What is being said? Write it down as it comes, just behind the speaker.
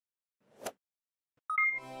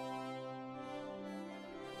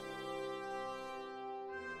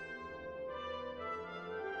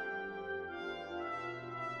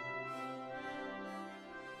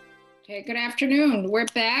Okay, good afternoon. We're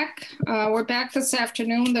back. We're back this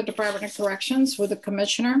afternoon, the Department of Corrections with the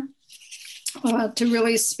Commissioner to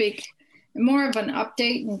really speak more of an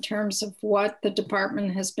update in terms of what the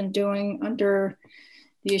department has been doing under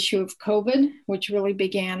the issue of COVID, which really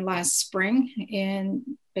began last spring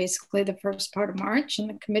in basically the first part of March. And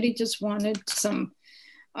the committee just wanted some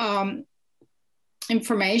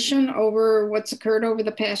information over what's occurred over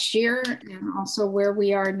the past year and also where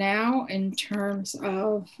we are now in terms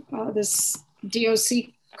of this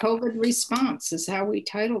DOC COVID response is how we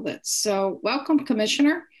titled it. So welcome,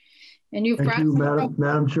 Commissioner. And Thank you,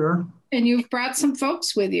 Madam Chair. And you've brought some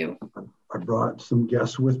folks with you. I brought some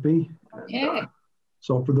guests with me. Okay.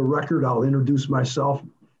 So for the record, I'll introduce myself.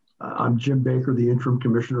 I'm Jim Baker, the Interim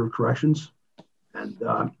Commissioner of Corrections. And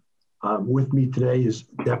with me today is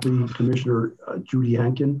Deputy Commissioner Judy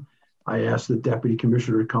Henkin. I asked the Deputy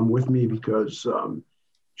Commissioner to come with me because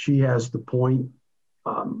she has the point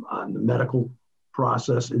on the medical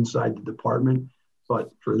process inside the department.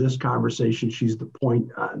 But for this conversation, she's the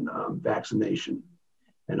point on vaccination.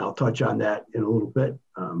 And I'll touch on that in a little bit,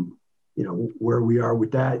 you know, where we are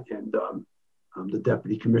with that. And the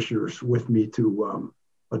Deputy Commissioner's with me to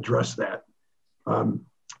address that.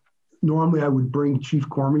 Normally I would bring Chief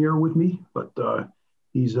Cormier with me, but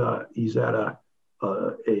he's at a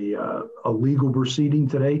legal proceeding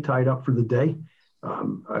today, tied up for the day.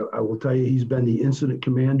 I will tell you, he's been the incident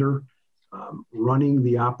commander running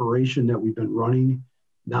the operation that we've been running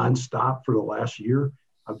nonstop for the last year.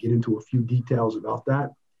 I'll get into a few details about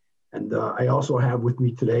that. And I also have with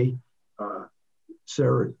me today,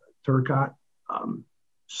 Sarah Turcott.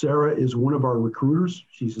 Sarah is one of our recruiters.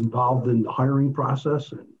 She's involved in the hiring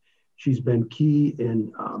process, and she's been key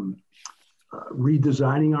in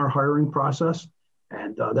redesigning our hiring process.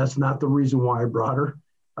 And that's not the reason why I brought her.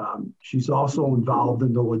 She's also involved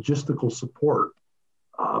in the logistical support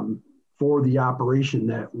for the operation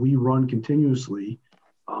that we run continuously,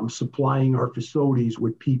 supplying our facilities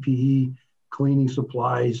with PPE, cleaning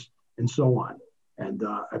supplies, and so on. And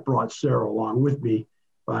I brought Sarah along with me.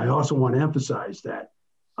 But I also want to emphasize that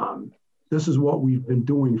this is what we've been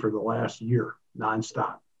doing for the last year,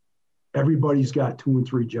 nonstop. Everybody's got 2 and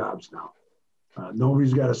 3 jobs now.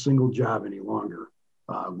 Nobody's got a single job any longer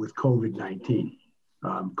with COVID-19.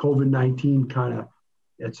 COVID-19 kind of,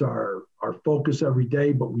 it's our focus every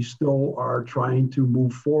day, but we still are trying to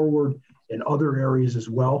move forward in other areas as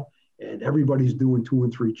well. And everybody's doing 2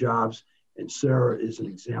 and 3 jobs. And Sarah is an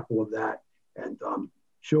example of that. And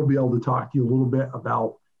she'll be able to talk to you a little bit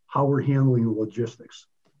about how we're handling the logistics.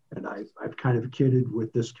 And I've kind of kidded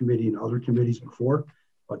with this committee and other committees before,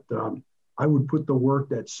 but I would put the work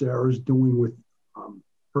that Sarah's doing with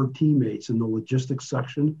her teammates in the logistics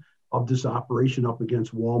section of this operation up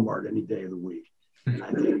against Walmart any day of the week. And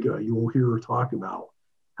I think you will hear her talk about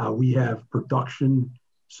how we have production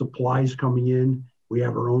supplies coming in. We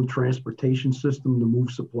have our own transportation system to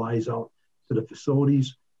move supplies out to the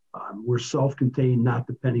facilities. We're self-contained, not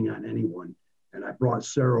depending on anyone. And I brought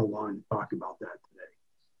Sarah along to talk about that today.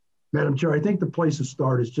 Madam Chair, I think the place to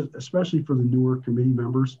start is just, especially for the newer committee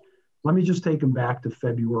members, let me just take them back to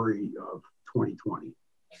February of 2020.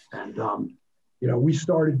 And, you know, we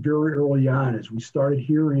started very early on as we started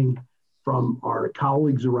hearing from our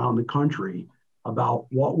colleagues around the country about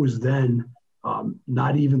what was then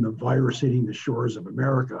not even the virus hitting the shores of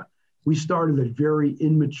America. We started a very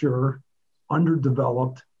immature,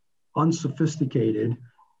 underdeveloped, unsophisticated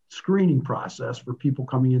screening process for people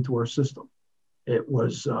coming into our system. It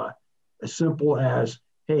was as simple as,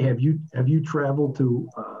 hey, have you traveled to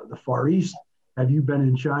the Far East? Have you been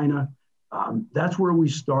in China? That's where we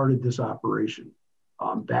started this operation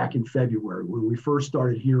back in February when we first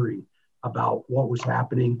started hearing about what was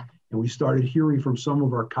happening. And we started hearing from some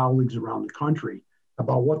of our colleagues around the country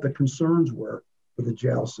about what the concerns were for the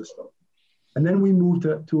jail system. And then we moved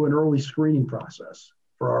to an early screening process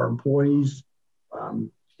for our employees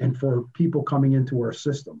and for people coming into our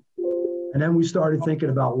system. And then we started thinking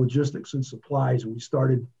about logistics and supplies, and we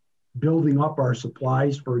started building up our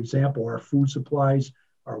supplies. For example, our food supplies,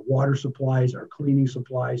 our water supplies, our cleaning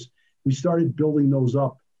supplies. We started building those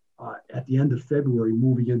up at the end of February,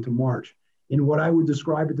 moving into March, in what I would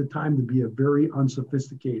describe at the time to be a very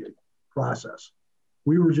unsophisticated process.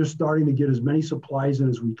 We were just starting to get as many supplies in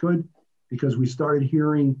as we could because we started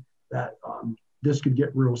hearing that this could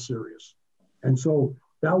get real serious. And so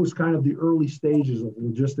that was kind of the early stages of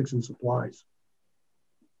logistics and supplies.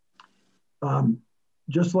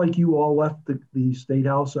 Just like you all left the State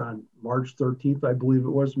House on March 13th, I believe it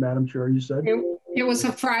was, Madam Chair, you said? It was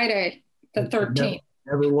a Friday, the 13th.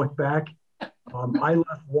 Never looked back. I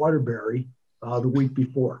left Waterbury the week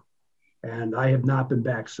before. and I have not been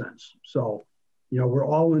back since. So, you know, we're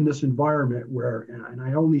all in this environment where, and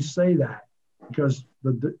I only say that because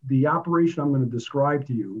the operation I'm going to describe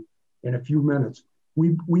to you in a few minutes,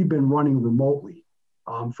 we've been running remotely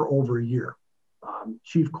for over a year.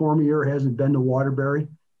 Chief Cormier hasn't been to Waterbury.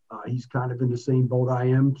 He's kind of in the same boat I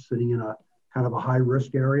am, sitting in a kind of a high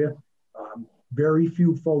risk area. Very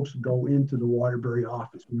few folks go into the Waterbury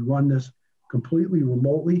office. We run this completely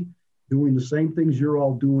remotely, doing the same things you're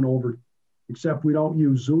all doing over, except we don't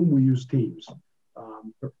use Zoom, we use Teams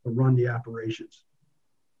to run the operations.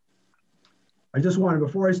 I just wanted,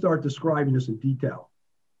 before I start describing this in detail,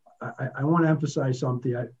 I want to emphasize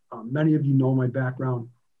something. Many of you know my background.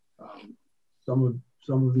 Some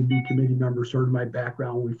of the new committee members heard my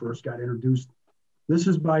background when we first got introduced. This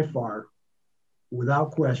is by far,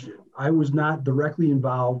 without question, I was not directly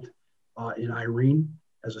involved in Irene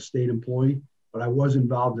as a state employee, but I was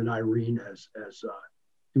involved in Irene as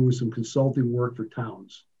doing some consulting work for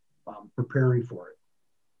towns, preparing for it.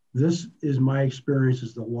 This is my experience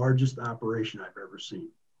as the largest operation I've ever seen.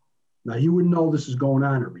 Now, you wouldn't know this is going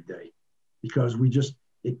on every day because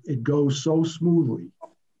it goes so smoothly,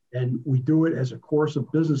 and we do it as a course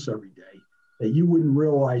of business every day that you wouldn't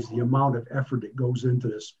realize the amount of effort that goes into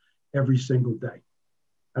this every single day.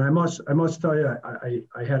 And I must tell you, I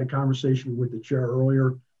had a conversation with the chair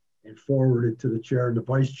earlier and forwarded to the chair and the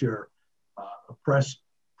vice chair a press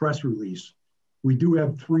release. We do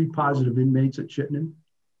have 3 positive inmates at Chittenden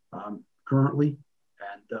currently,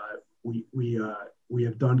 and we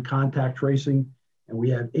have done contact tracing, and we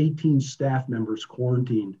have 18 staff members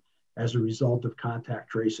quarantined as a result of contact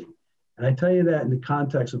tracing. And I tell you that in the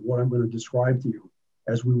context of what I'm going to describe to you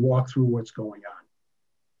as we walk through what's going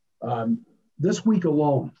on. This week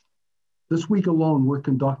alone, we're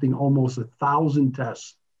conducting almost 1,000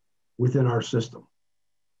 tests within our system.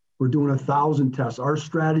 We're doing 1,000 tests. Our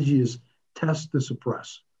strategy is test to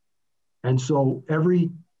suppress. And so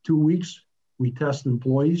every 2 weeks, we test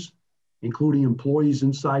employees, including employees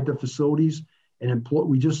inside the facilities. And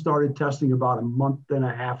we just started testing about a month and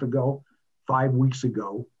a half ago, 5 weeks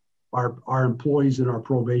ago, our employees in our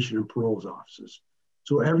probation and paroles offices.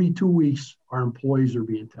 So every 2 weeks, our employees are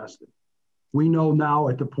being tested. We know now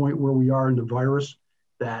at the point where we are in the virus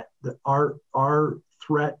that our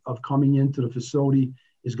threat of coming into the facility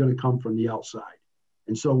is going to come from the outside.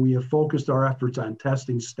 And so we have focused our efforts on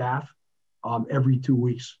testing staff every 2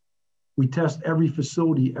 weeks. We test every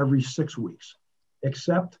facility every 6 weeks,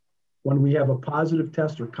 except when we have a positive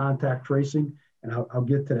test or contact tracing, and I'll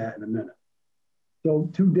get to that in a minute. So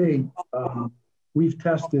to date, we've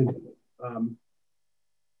tested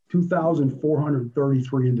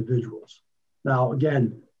 2,433 individuals. Now,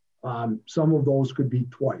 again, some of those could be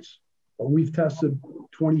twice, but we've tested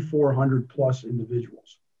 2,400 plus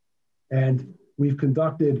individuals. And we've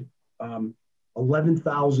conducted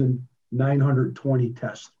 11,920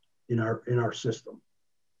 tests in our system.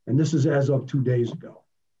 And this is as of 2 days ago.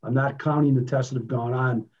 I'm not counting the tests that have gone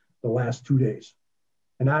on the last 2 days.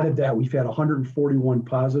 And out of that, we've had 141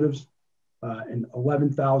 positives and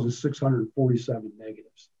 11,647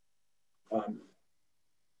 negatives.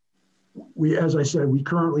 As I said, we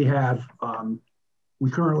currently have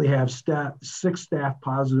 6 staff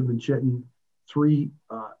positive in Chittenden, 3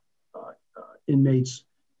 inmates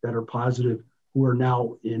that are positive who are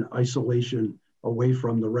now in isolation away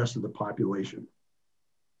from the rest of the population.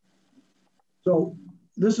 So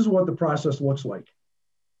this is what the process looks like.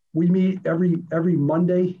 We meet every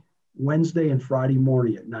Monday, Wednesday, and Friday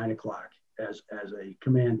morning at 9 o'clock as a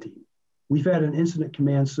command team. We've had an incident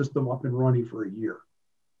command system up and running for a year.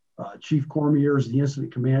 Chief Cormier is the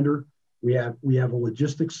incident commander. We have a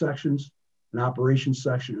logistics sections, an operations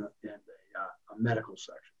section, and a medical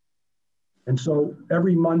section. And so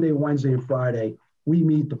every Monday, Wednesday, and Friday, we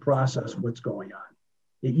meet to process what's going on.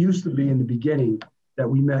 It used to be in the beginning that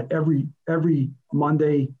we met every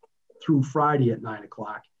Monday through Friday at 9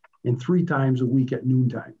 o'clock and 3 times a week at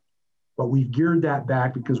noontime. But we've geared that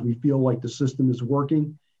back because we feel like the system is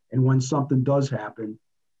working. And when something does happen,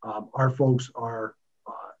 our folks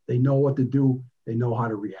they know what to do. They know how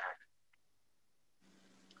to react.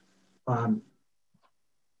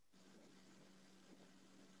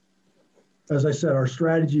 As I said, our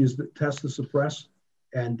strategy is to test to suppress.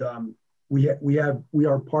 And we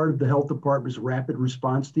are part of the health department's rapid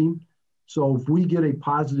response team. So if we get a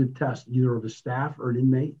positive test, either of a staff or an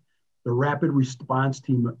inmate, the rapid response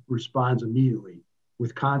team responds immediately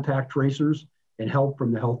with contact tracers and help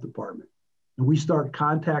from the health department. And we start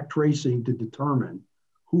contact tracing to determine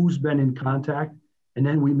who's been in contact. And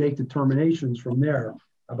then we make determinations from there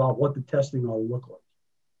about what the testing ought to look like.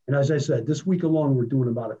 And as I said, this week alone, we're doing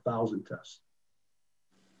about 1,000 tests.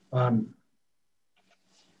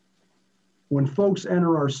 When folks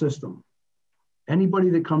enter our system, anybody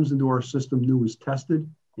that comes into our system new is tested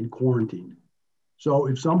and quarantined. So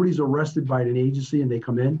if somebody's arrested by an agency and they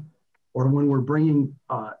come in, or when we're bringing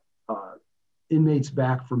inmates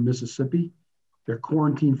back from Mississippi, they're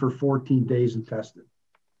quarantined for 14 days and tested.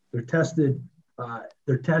 They're tested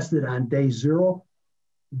on day 0,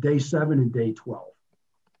 day 7, and day 12.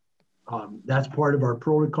 That's part of our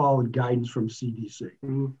protocol and guidance from CDC.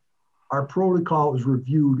 Mm-hmm. Our protocol is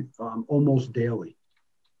reviewed almost daily.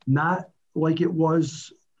 Not like it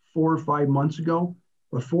was 4 or 5 months ago,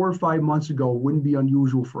 but 4 or 5 months ago, it wouldn't be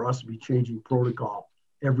unusual for us to be changing protocol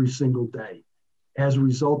every single day as a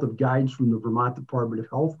result of guidance from the Vermont Department of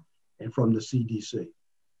Health and from the CDC.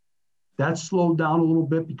 That's slowed down a little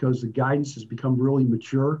bit because the guidance has become really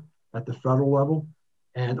mature at the federal level.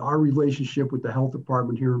 And our relationship with the health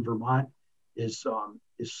department here in Vermont is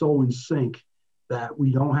so in sync that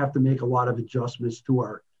we don't have to make a lot of adjustments to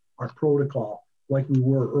our protocol like we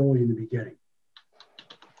were early in the beginning.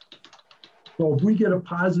 So if we get a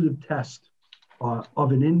positive test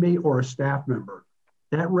of an inmate or a staff member,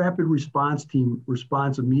 that rapid response team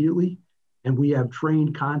responds immediately, and we have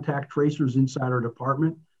trained contact tracers inside our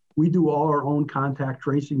department. We do all our own contact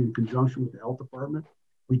tracing in conjunction with the health department.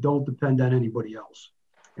 We don't depend on anybody else.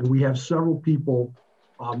 And we have several people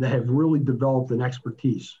that have really developed an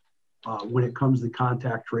expertise when it comes to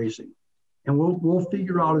contact tracing. And we'll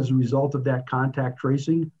figure out as a result of that contact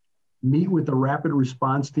tracing, meet with the rapid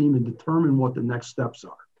response team and determine what the next steps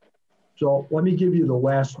are. So let me give you the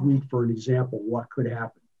last week for an example of what could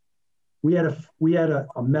happen. We had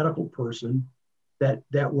a medical person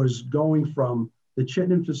that was going from the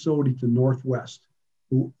Chittenden facility to Northwest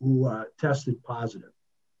who tested positive.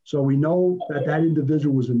 So we know that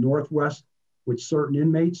individual was in Northwest with certain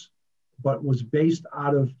inmates, but was based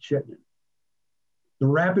out of Chittenden. The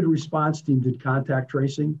rapid response team did contact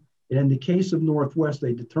tracing. And in the case of Northwest,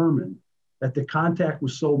 they determined that the contact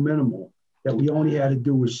was so minimal that we only had to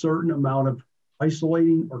do a certain amount of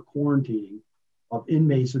isolating or quarantining of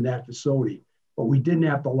inmates in that facility, but we didn't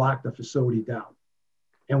have to lock the facility down.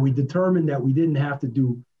 And we determined that we didn't have to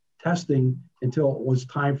do testing until it was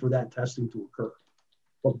time for that testing to occur.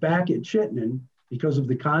 But back at Chittenden, because of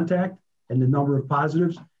the contact and the number of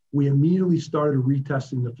positives, we immediately started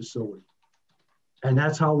retesting the facility. And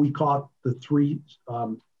that's how we caught the 3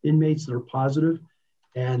 inmates that are positive.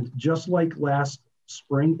 And just like last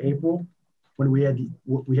spring, April, when we had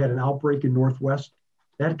an outbreak in Northwest,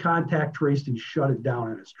 that contact tracing shut it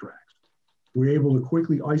down in its tracks. We were able to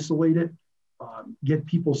quickly isolate it, get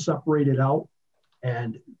people separated out,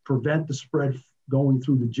 and prevent the spread going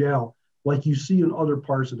through the jail like you see in other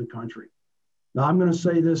parts of the country. Now, I'm going to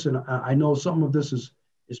say this, and I know some of this is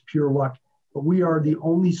pure luck, but we are the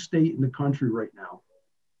only state in the country right now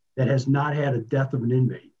that has not had a death of an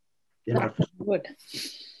inmate in our facility.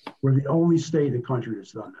 We're the only state in the country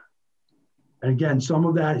that's done that. And again, some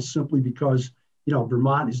of that is simply because,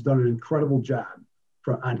 Vermont has done an incredible job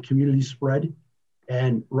on community spread.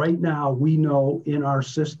 And right now, we know in our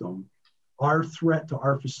system, our threat to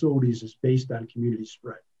our facilities is based on community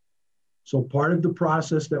spread. So part of the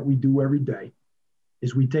process that we do every day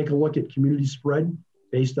is we take a look at community spread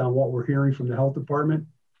based on what we're hearing from the health department.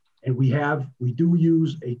 And we do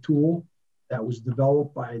use a tool that was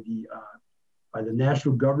developed by the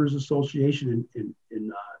National Governors Association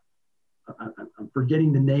I'm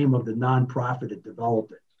forgetting the name of the nonprofit that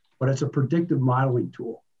developed it, but it's a predictive modeling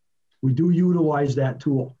tool. We do utilize that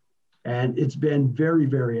tool, and it's been very,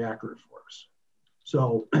 very accurate for us.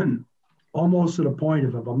 So almost to the point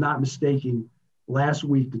of, if I'm not mistaken, last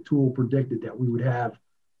week the tool predicted that we would have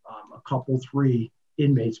a couple, 3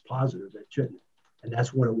 inmates positive at Chittenden, and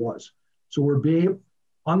that's what it was. So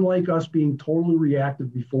unlike us being totally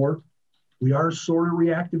reactive before, we are sort of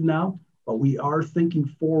reactive now, but we are thinking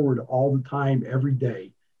forward all the time, every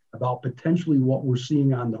day, about potentially what we're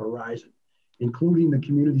seeing on the horizon, including the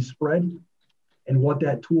community spread and what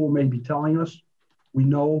that tool may be telling us. We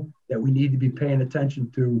know that we need to be paying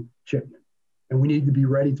attention to Chittenden, and we need to be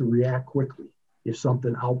ready to react quickly if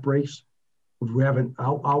something outbreaks. If we have an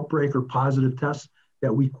outbreak or positive test,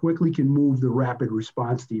 that we quickly can move the rapid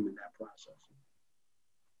response team in that process.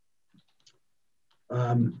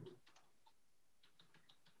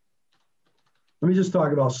 Let me just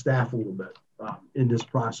talk about staff a little bit in this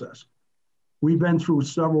process. We've been through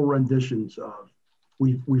several renditions of,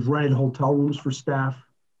 we've rented hotel rooms for staff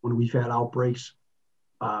when we've had outbreaks.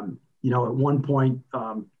 At one point,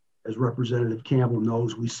 as Representative Campbell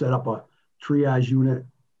knows, we set up a triage unit,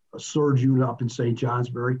 a surge unit up in St.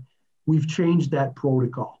 Johnsbury. We've changed that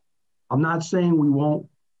protocol. I'm not saying we won't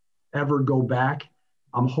ever go back,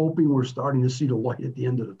 I'm hoping we're starting to see the light at the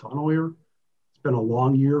end of the tunnel here. It's been a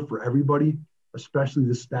long year for everybody, especially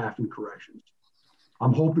the staff in corrections.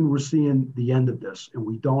 I'm hoping we're seeing the end of this and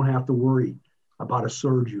we don't have to worry about a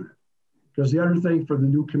surge unit. Because the other thing for the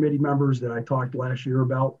new committee members that I talked last year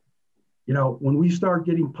about, you know, when we start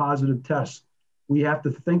getting positive tests, we have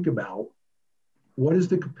to think about what is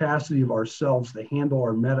the capacity of ourselves to handle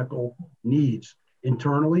our medical needs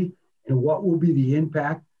internally, and what will be the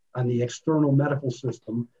impact on the external medical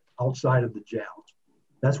system outside of the jails.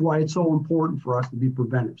 That's why it's so important for us to be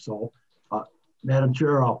preventive. So, Madam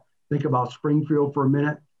Chair, I'll think about Springfield for a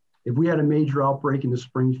minute. If we had a major outbreak in the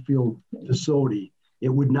Springfield facility, it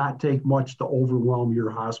would not take much to overwhelm your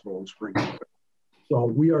hospital in Springfield. So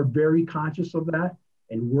we are very conscious of that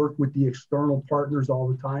and work with the external partners all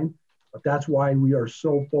the time. But that's why we are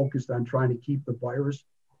so focused on trying to keep the virus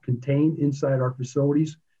contained inside our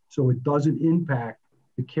facilities so it doesn't impact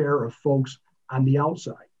the care of folks on the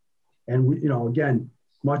outside. And we, you know, again,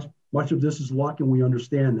 much of this is luck and we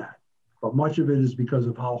understand that, but much of it is because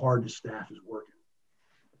of how hard the staff is working.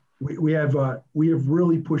 We have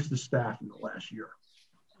really pushed the staff in the last year.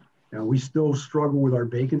 And we still struggle with our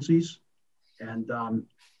vacancies. And,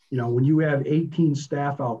 you know, when you have 18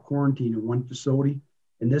 staff out quarantined in one facility,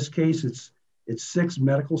 in this case, it's 6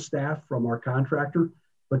 medical staff from our contractor,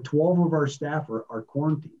 but 12 of our staff are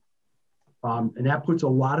quarantined. And that puts a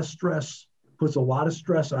lot of stress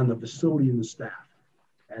on the facility and the staff.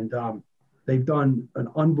 And they've done an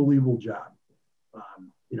unbelievable job.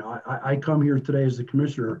 You know, I come here today as the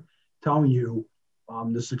commissioner telling you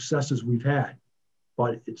the successes we've had,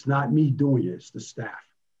 but it's not me doing it, it's the staff.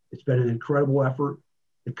 It's been an incredible effort,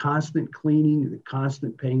 the constant cleaning, the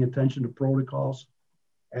constant paying attention to protocols.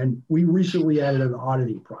 And we recently added an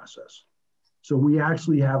auditing process. So we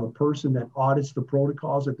actually have a person that audits the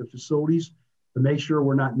protocols at the facilities to make sure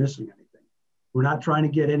we're not missing anything. We're not trying to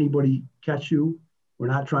get anybody catch you. We're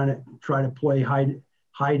not trying to play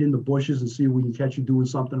hide in the bushes and see if we can catch you doing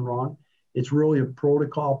something wrong. It's really a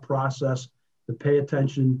protocol process to pay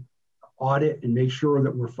attention, audit, and make sure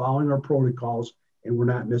that we're following our protocols and we're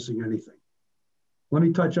not missing anything. Let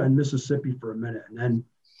me touch on Mississippi for a minute, and then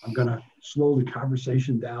I'm going to slow the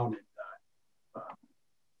conversation down and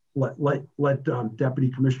let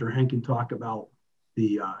Deputy Commissioner Henkin talk about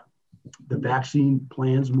the vaccine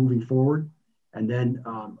plans moving forward. And then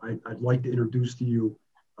I'd like to introduce to you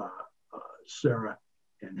Sarah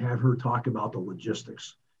and have her talk about the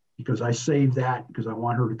logistics, because I saved that because I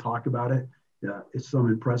want her to talk about it. It's some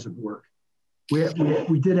impressive work.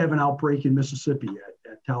 We did have an outbreak in Mississippi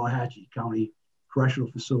at Tallahatchie County Correctional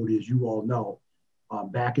Facility, as you all know,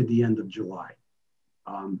 back at the end of July.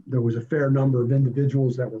 There was a fair number of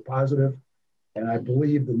individuals that were positive, and I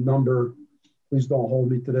believe the number, please don't hold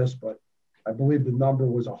me to this, but I believe the number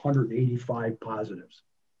was 185 positives.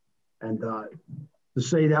 And to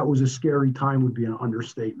say that was a scary time would be an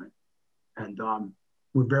understatement. And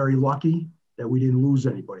we're very lucky that we didn't lose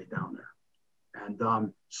anybody down there.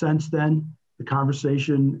 And since then, the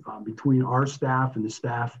conversation between our staff and the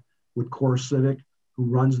staff with Core Civic, who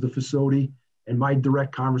runs the facility, and my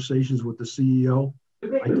direct conversations with the CEO,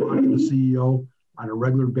 I talk to the CEO on a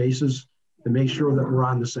regular basis to make sure that we're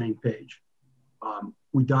on the same page.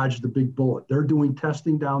 We dodged the big bullet. They're doing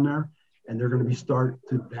testing down there, and they're going to be starting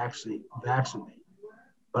to vaccinate.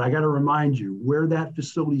 But I got to remind you, where that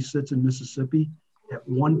facility sits in Mississippi, at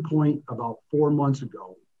one point about 4 months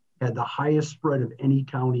ago, had the highest spread of any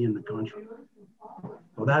county in the country.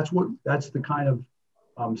 So that's the kind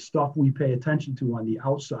of stuff we pay attention to on the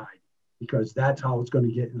outside, because that's how it's going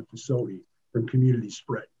to get in the facility from community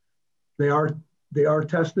spread. They are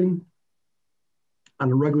testing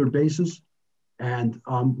on a regular basis, and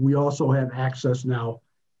we also have access now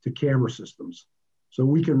to camera systems. So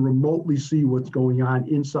we can remotely see what's going on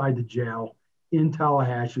inside the jail in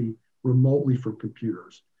Tallahatchie remotely from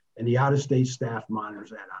computers. And the out-of-state staff monitors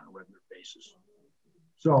that on a regular basis.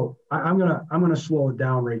 So I'm gonna slow it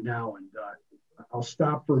down right now, and I'll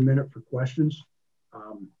stop for a minute for questions,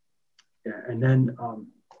 and then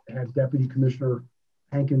have Deputy Commissioner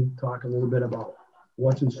Henkin talk a little bit about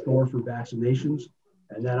what's in store for vaccinations,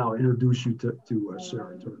 and then I'll introduce you to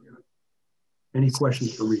Sarah Turner. Any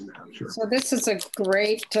questions for me, Madam Chair? So this is a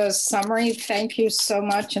great summary. Thank you so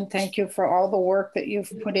much, and thank you for all the work that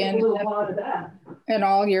you've put in, and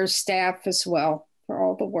all your staff as well for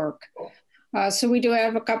all the work. So we do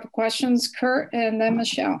have a couple questions, Kurt, and then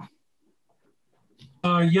Michelle.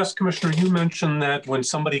 Yes, Commissioner, you mentioned that when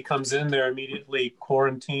somebody comes in, they're immediately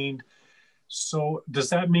quarantined. So does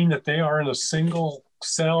that mean that they are in a single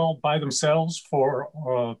cell by themselves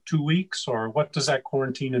for 2 weeks, or what does that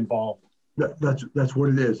quarantine involve? That's what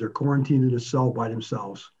it is. They're quarantined in a cell by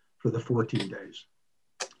themselves for the 14 days.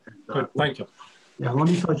 And, good, thank you. Yeah, let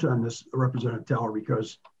me touch on this, Representative Teller,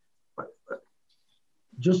 because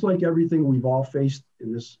just like everything we've all faced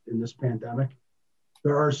in this pandemic,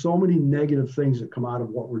 there are so many negative things that come out of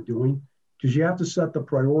what we're doing, because you have to set the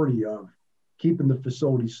priority of keeping the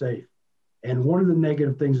facility safe. And one of the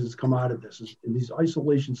negative things that's come out of this is in these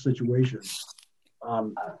isolation situations,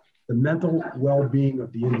 the mental well-being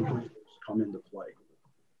of the individuals come into play,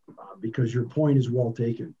 because your point is well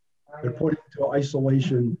taken. They're put into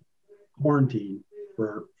isolation quarantine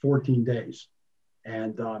for 14 days.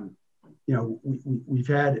 And, you know, we've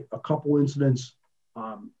had a couple incidents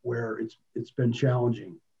where it's been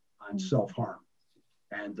challenging on self-harm.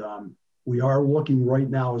 And we are looking right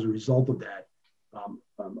now as a result of that.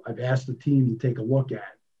 I've asked the team to take a look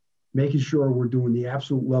at making sure we're doing the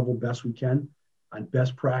absolute level best we can on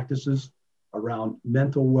best practices around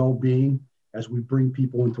mental well-being as we bring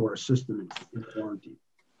people into our system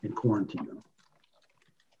in quarantine them.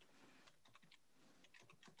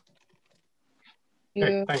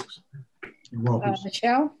 Okay, thanks. You're welcome.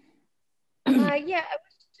 Michelle? Yeah, I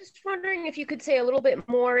was just wondering if you could say a little bit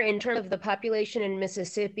more in terms of the population in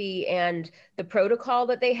Mississippi and the protocol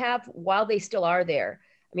that they have while they still are there.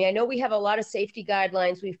 I mean, I know we have a lot of safety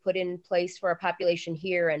guidelines we've put in place for our population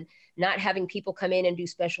here, and not having people come in and do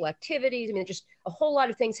special activities. I mean, just a whole lot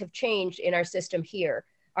of things have changed in our system here.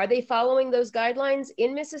 Are they following those guidelines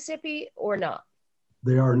in Mississippi or not?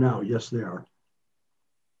 They are now, yes, they are.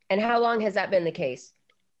 And how long has that been the case?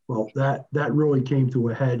 Well, that really came to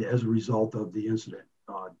a head as a result of the incident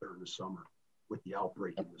during the summer with the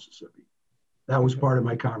outbreak in Mississippi. That was part of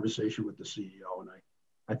my conversation with the CEO, and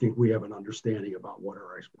I think we have an understanding about what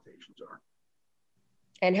our expectations are.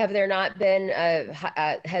 And have there not been,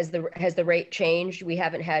 has the rate changed? We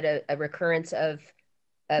haven't had a recurrence of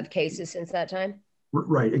cases since that time?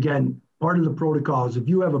 Right. Again, part of the protocol is if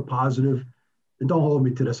you have a positive, and don't hold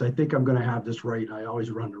me to this, I think I'm going to have this right. I always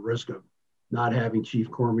run the risk of not having Chief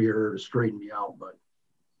Cormier to straighten me out. But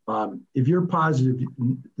if you're positive,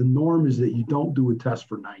 the norm is that you don't do a test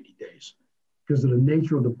for 90 days. Because of the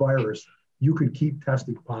nature of the virus, you could keep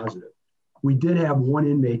testing positive. We did have one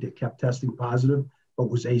inmate that kept testing positive, but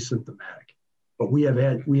was asymptomatic. But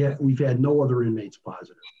we've had no other inmates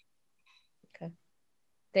positive. Okay,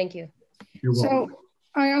 thank you. You're welcome.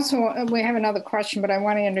 So we have another question, but I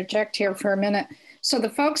want to interject here for a minute. So the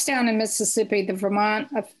folks down in Mississippi, the Vermont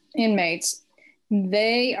inmates,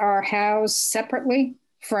 they are housed separately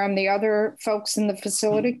from the other folks in the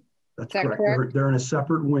facility? That's correct. They're in a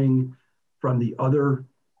separate wing from the other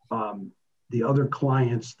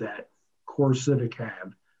clients that Core Civic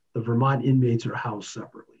have. The Vermont inmates are housed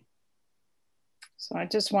separately. So I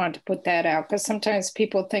just wanted to put that out because sometimes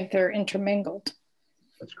people think they're intermingled.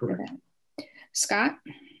 That's correct. Scott?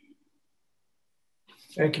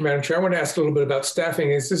 Thank you, Madam Chair. I want to ask a little bit about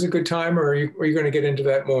staffing. Is this a good time, or are you going to get into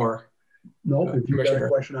that more? No, if you've got a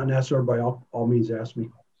question on that, sir, by all means, ask me.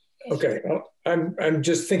 Okay, well, I'm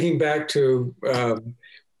just thinking back to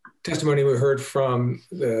testimony we heard from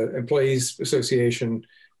the Employees Association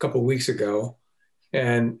a couple of weeks ago,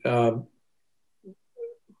 and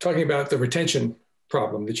talking about the retention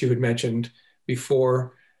problem that you had mentioned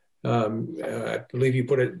before. I believe you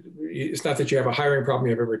put it, it's not that you have a hiring problem,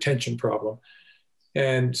 you have a retention problem.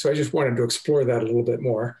 And so I just wanted to explore that a little bit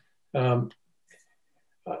more.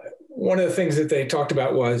 One of the things that they talked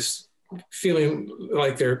about was feeling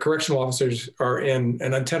like their correctional officers are in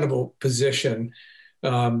an untenable position,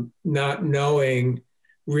 not knowing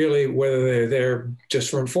really whether they're there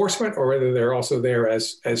just for enforcement or whether they're also there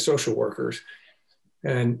as social workers.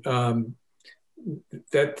 And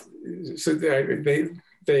so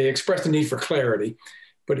they expressed a need for clarity,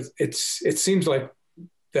 but it seems like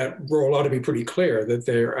that role ought to be pretty clear that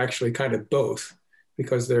they're actually kind of both,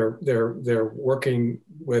 because they're working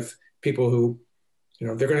with people who, you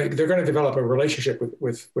know, they're going to develop a relationship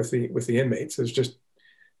with the inmates.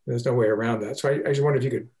 There's no way around that. So I just wondered if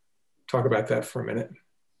you could talk about that for a minute.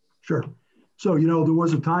 Sure. So, you know, there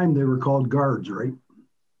was a time they were called guards, right?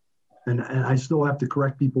 And I still have to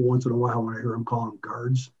correct people once in a while when I hear them call them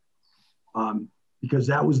guards, because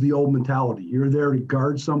that was the old mentality. You're there to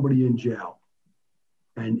guard somebody in jail.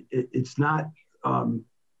 And it's not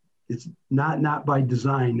by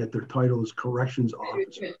design that their title is corrections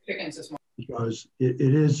officer, because it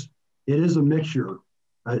is a mixture,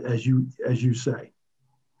 as you say.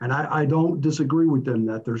 And I don't disagree with them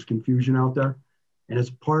that there's confusion out there. And it's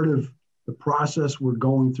part of the process we're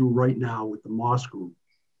going through right now with the Moss Group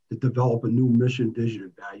to develop a new mission, vision,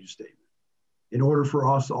 and value statement in order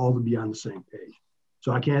for us all to be on the same page.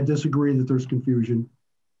 So I can't disagree that there's confusion.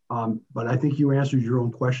 But I think you answered your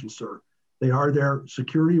own question, sir. They are there.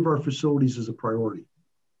 Security of our facilities is a priority.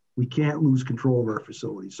 We can't lose control of our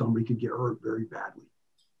facilities. Somebody could get hurt very badly.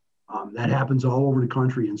 That happens all over the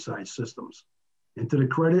country inside systems. And to the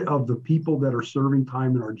credit of the people that are serving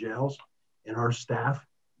time in our jails and our staff,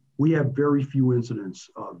 we have very few incidents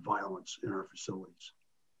of violence in our facilities.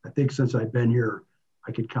 I think since I've been here,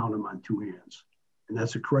 I could count them on two hands. And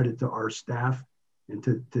that's a credit to our staff and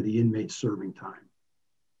to the inmates serving time.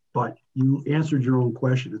 But you answered your own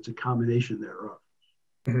question. It's a combination thereof.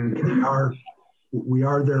 Mm-hmm. We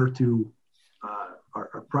are there to,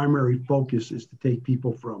 our primary focus is to take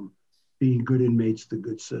people from being good inmates to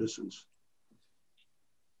good citizens.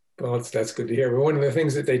 Well, that's good to hear. But one of the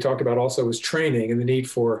things that they talk about also is training and the need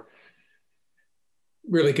for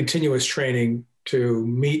really continuous training to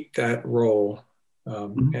meet that role.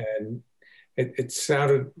 And it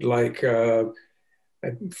sounded like, from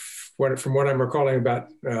what I'm recalling about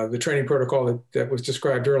the training protocol that was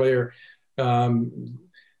described earlier,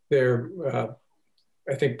 they're,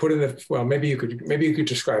 I think, put in the, well, maybe you could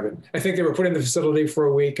describe it. I think they were put in the facility for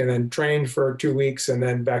a week and then trained for 2 weeks and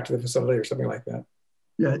then back to the facility or something like that.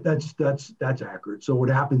 Yeah, that's accurate. So what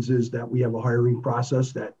happens is that we have a hiring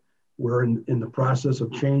process that we're in the process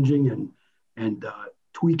of changing and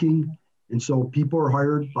tweaking. And so people are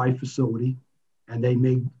hired by facility and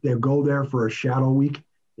they'll go there for a shadow week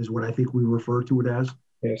is what I think we refer to it as.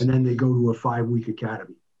 Yes. And then they go to a 5-week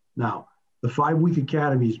academy. Now, the 5-week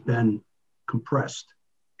academy has been compressed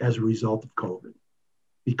as a result of COVID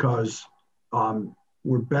because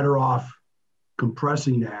we're better off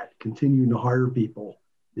compressing that, continuing to hire people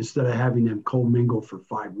instead of having them commingle for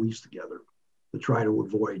 5 weeks together to try to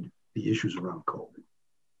avoid the issues around COVID.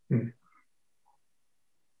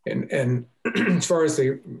 And as far as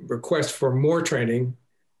the request for more training,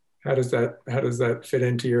 how does that fit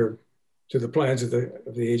into the plans of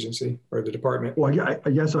the agency or the department? Well, I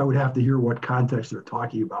guess I would have to hear what context they're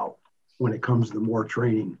talking about when it comes to more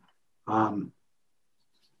training. I'd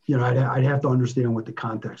have to understand what the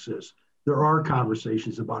context is. There are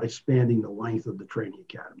conversations about expanding the length of the training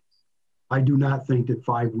academy. I do not think that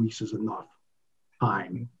 5 weeks is enough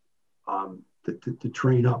time to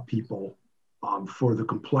train up people for the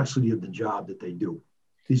complexity of the job that they do.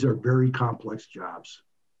 These are very complex jobs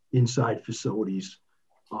inside facilities.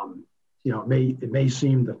 It may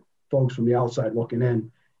seem to folks from the outside looking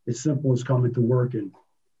in, it's simple as coming to work and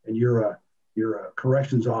you're a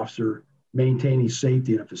corrections officer maintaining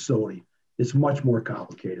safety in a facility. It's much more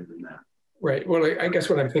complicated than that. Right. Well, I guess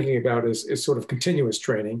what I'm thinking about is sort of continuous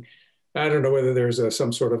training. I don't know whether there's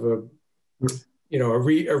some sort of a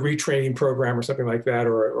retraining program or something like that,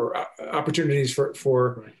 or opportunities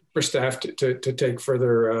for staff to take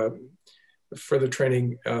further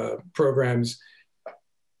training programs,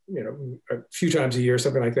 a few times a year,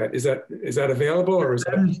 something like that. Is that available, or is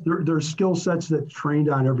that? There's skill sets that's trained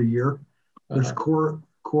on every year. There's core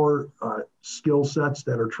skill sets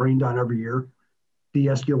that are trained on every year.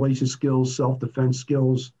 De-escalation skills, self-defense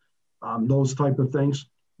skills, those type of things.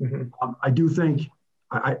 Mm-hmm. I do think,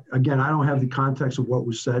 I don't have the context of what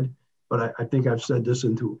was said, but I think I've said this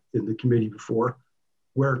in the committee before,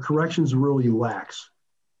 where corrections really lax.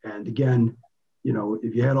 And again,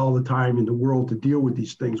 if you had all the time in the world to deal with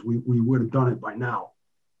these things, we would have done it by now,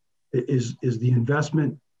 is the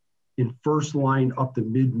investment in first line up to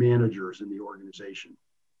mid managers in the organization.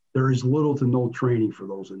 There is little to no training for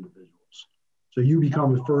those individuals. So you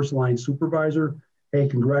become a first line supervisor. Hey,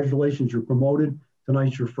 congratulations, you're promoted.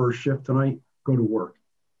 Tonight's your first shift tonight, go to work.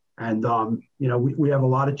 And, we have a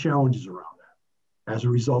lot of challenges around that as a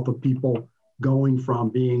result of people going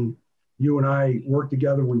from being, you and I work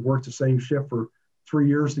together, we worked the same shift for 3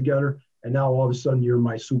 years together, and now all of a sudden you're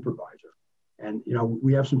my supervisor. And,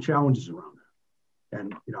 we have some challenges around that.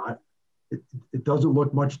 And, it doesn't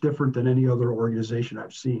look much different than any other organization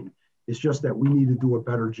I've seen. It's just that we need to do a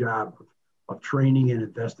better job of training and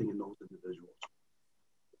investing in those individuals.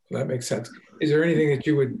 That makes sense. Is there anything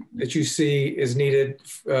that you see is needed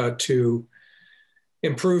to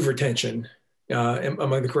improve retention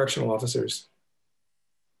among the correctional officers?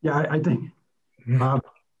 Yeah, I think. I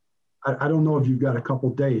don't know if you've got a couple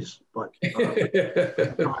of days, but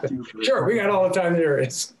sure, we got all the time there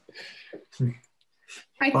is.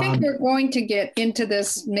 I think we're going to get into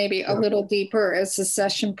this maybe a little deeper as the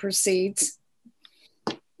session proceeds.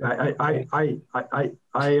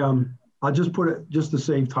 I'll just put it, just to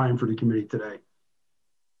save time for the committee today.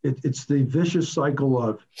 It's the vicious cycle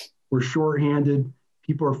of we're shorthanded,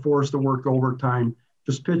 people are forced to work overtime.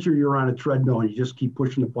 Just picture you're on a treadmill and you just keep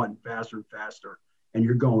pushing the button faster and faster and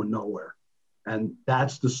you're going nowhere. And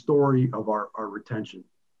that's the story of our retention.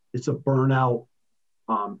 It's a burnout.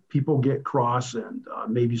 people get cross, and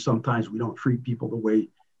maybe sometimes we don't treat people the way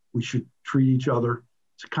we should treat each other.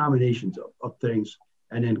 It's a combination of things.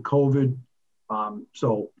 And then COVID.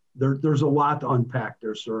 So there's a lot to unpack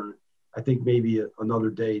there, sir. I think maybe another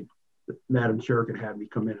day, Madam Chair can have me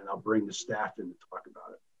come in and I'll bring the staff in to talk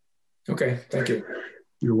about it. Okay, thank you.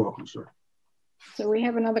 You're welcome, sir. So we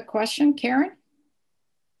have another question, Karen?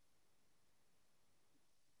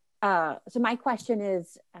 So my question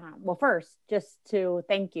is, well, first, just to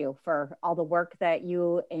thank you for all the work that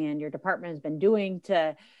you and your department has been doing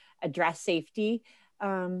to address safety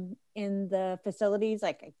in the facilities.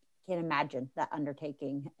 Like, I can't imagine that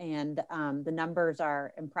undertaking, and the numbers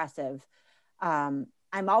are impressive. I'm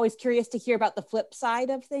always curious to hear about the flip side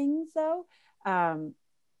of things, though,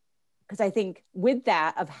 because I think with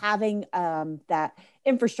that, of having that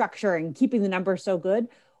infrastructure and keeping the numbers so good,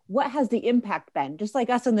 what has the impact been? Just like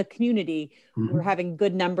us in the community, we're having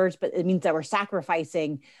good numbers, but it means that we're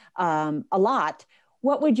sacrificing a lot.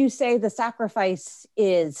 What would you say the sacrifice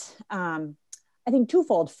is? I think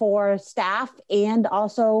twofold, for staff and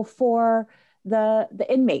also for the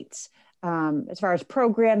inmates, as far as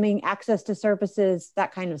programming, access to services,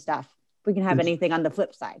 that kind of stuff. If we can have anything on the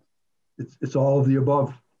flip side. It's all of the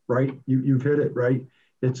above, right? You've hit it, right?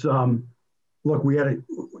 It's look, we had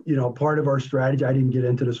part of our strategy. I didn't get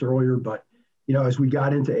into this earlier, but as we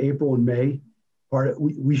got into April and May,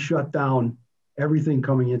 we shut down everything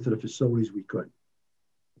coming into the facilities we could.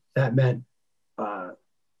 That meant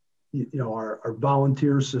our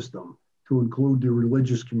volunteer system, to include the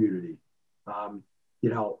religious community.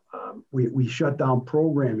 We shut down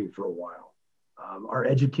programming for a while. Our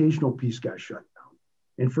educational piece got shut down.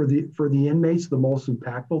 And for the inmates, the most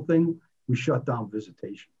impactful thing, we shut down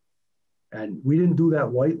visitation. And we didn't do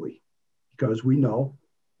that lightly, because we know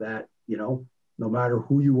that, no matter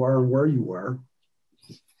who you are and where you are,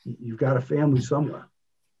 you've got a family somewhere.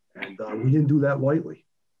 And we didn't do that lightly,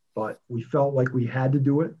 but we felt like we had to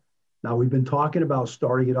do it. Now, we've been talking about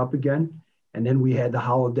starting it up again, and then we had the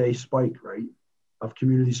holiday spike, right, of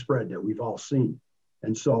community spread that we've all seen.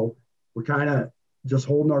 And so we're kind of just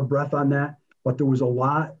holding our breath on that. But there was a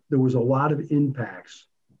lot of impacts,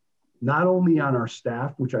 not only on our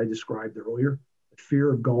staff, which I described earlier, the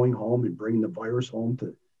fear of going home and bringing the virus home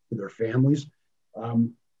to their families,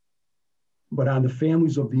 but on the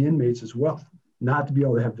families of the inmates as well, not to be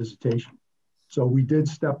able to have visitation. So we did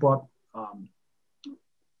step up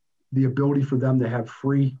the ability for them to have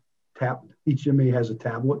free each inmate has a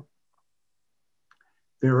tablet.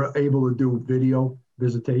 They were able to do video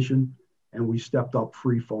visitation, and we stepped up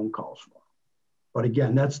free phone calls for them. But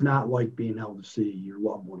again, that's not like being able to see your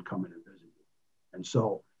loved one come in and visit you. And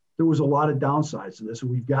so there was a lot of downsides to this. And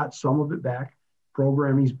we've got some of it back.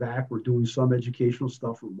 Programming's back. We're doing some educational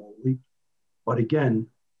stuff remotely. But again,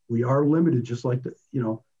 we are limited, just like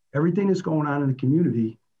everything that's going on in the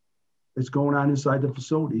community, it's going on inside the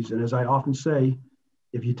facilities. And as I often say,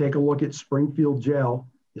 if you take a look at Springfield Jail,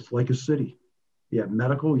 it's like a city. You have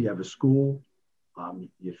medical, you have a school,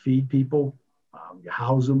 you feed people, you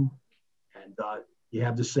house them, and you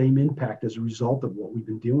have the same impact as a result of what we've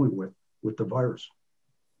been dealing with the virus.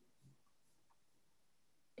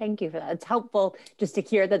 Thank you for that. It's helpful just to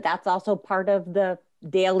hear that that's also part of the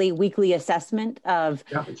daily, weekly assessment of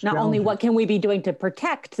not only what can we be doing to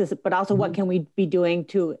protect this, but also what can we be doing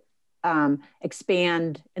to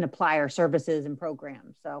expand and apply our services and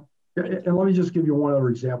programs. So, and let me just give you one other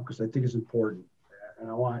example, because I think it's important, and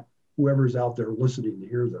I want whoever's out there listening to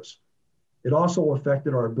hear this. It also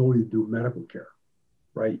affected our ability to do medical care,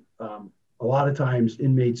 right? A lot of times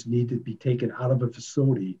inmates need to be taken out of a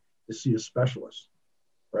facility to see a specialist,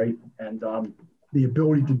 right? And the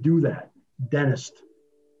ability to do that, dentist,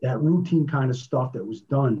 that routine kind of stuff that was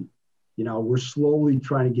done, we're slowly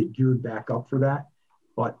trying to get geared back up for that.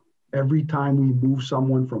 But every time we move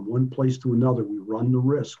someone from one place to another, we run the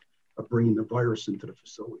risk of bringing the virus into the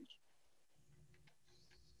facilities.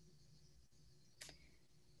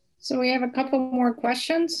 So we have a couple more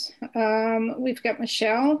questions. We've got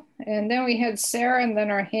Michelle, and then we had Sarah, and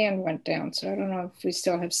then our hand went down. So I don't know if we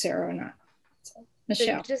still have Sarah or not. So,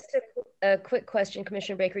 Michelle. So just a quick question,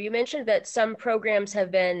 Commissioner Baker. You mentioned that some programs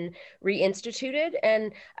have been reinstituted,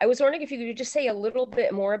 and I was wondering if you could just say a little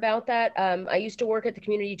bit more about that. I used to work at the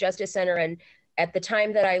Community Justice Center, and at the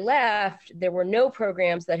time that I left, there were no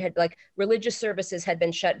programs that had, like, religious services had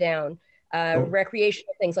been shut down.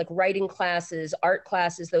 Recreational things like writing classes, art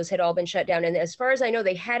classes, those had all been shut down. And as far as I know,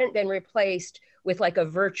 they hadn't been replaced with like a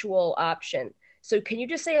virtual option. So can you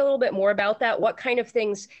just say a little bit more about that? What kind of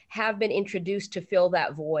things have been introduced to fill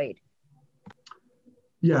that void?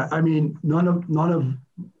 Yeah, I mean,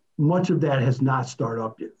 much of that has not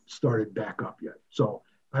started back up yet. So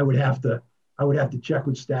I would have to check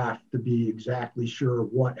with staff to be exactly sure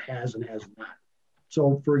what has and has not.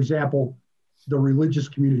 So, for example, the religious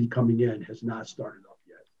community coming in has not started up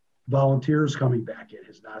yet. Volunteers coming back in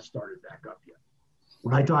has not started back up yet.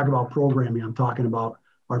 When I talk about programming, I'm talking about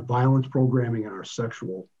our violence programming and our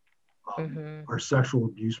sexual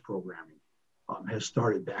abuse programming has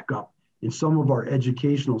started back up. And some of our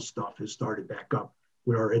educational stuff has started back up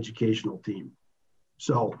with our educational team.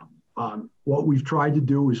 So what we've tried to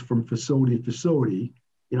do is from facility to facility,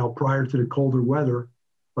 prior to the colder weather,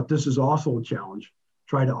 but this is also a challenge,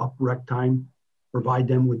 try to up rec time, provide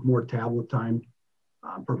them with more tablet time,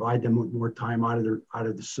 provide them with more time out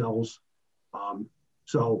of the cells.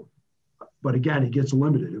 But again, it gets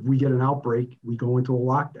limited. If we get an outbreak, we go into a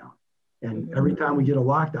lockdown. And every time we get a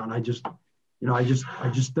lockdown, I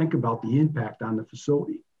just think about the impact on the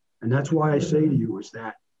facility. And that's why I say to you is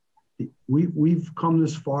that we've come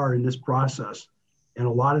this far in this process, and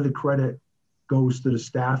a lot of the credit goes to the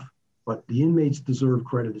staff, but the inmates deserve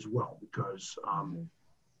credit as well, because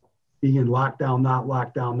being in lockdown,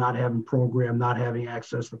 not having program, not having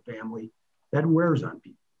access to family, that wears on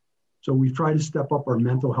people. So we've tried to step up our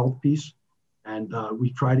mental health piece, and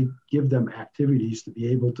we try to give them activities to be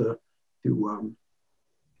able to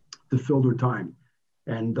fill their time.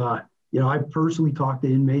 And I've personally talked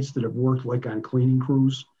to inmates that have worked like on cleaning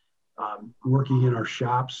crews, working in our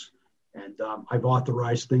shops, and I've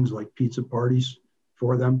authorized things like pizza parties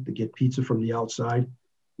for them to get pizza from the outside.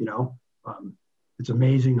 It's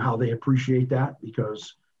amazing how they appreciate that,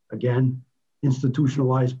 because again,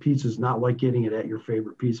 institutionalized pizza is not like getting it at your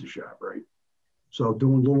favorite pizza shop, right? So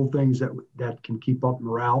doing little things that can keep up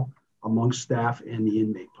morale amongst staff and the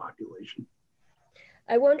inmate population.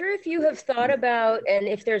 I wonder if you have thought about, and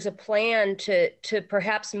if there's a plan to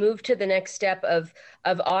perhaps move to the next step of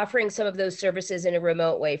offering some of those services in a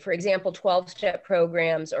remote way. For example, 12-step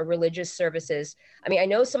programs or religious services. I mean, I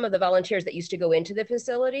know some of the volunteers that used to go into the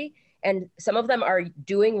facility, and some of them are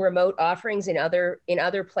doing remote offerings in other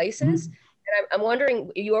places. Mm-hmm. And I'm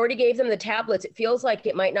wondering, you already gave them the tablets. It feels like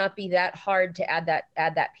it might not be that hard to add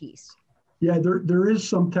that piece. Yeah, there is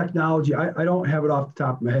some technology. I don't have it off the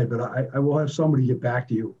top of my head, but I will have somebody get back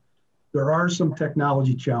to you. There are some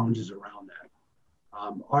technology challenges around that.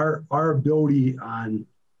 Our ability on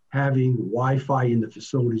having Wi-Fi in the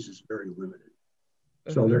facilities is very limited.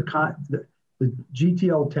 Mm-hmm. So the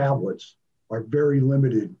GTL tablets are very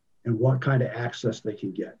limited in what kind of access they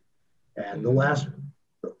can get. And mm-hmm.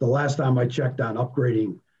 the last time I checked on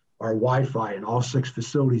upgrading our Wi-Fi in all 6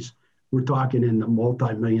 facilities, we're talking in the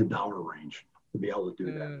multi-million-dollar range to be able to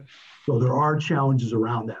do that. So there are challenges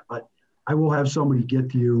around that, but I will have somebody get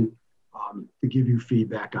to you to give you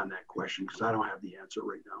feedback on that question, because I don't have the answer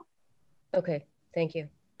right now. Okay, thank you.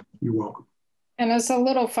 You're welcome. And as a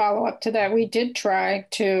little follow-up to that, we did try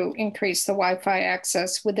to increase the Wi-Fi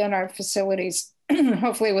access within our facilities,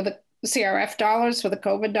 hopefully with the CRF dollars, with the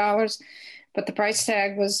COVID dollars. But the price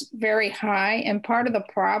tag was very high. And part of the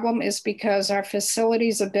problem is because our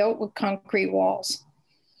facilities are built with concrete walls.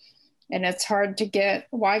 And it's hard to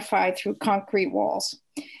get Wi-Fi through concrete walls.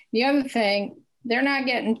 The other thing, they're not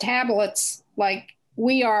getting tablets like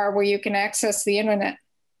we are, where you can access the internet.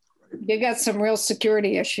 You got some real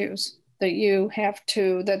security issues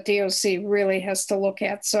that DOC really has to look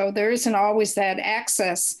at. So there isn't always that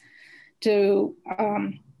access to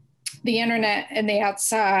the internet and the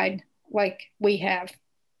outside like we have,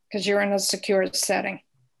 because you're in a secure setting.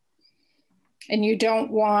 And you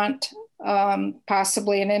don't want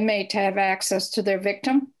possibly an inmate to have access to their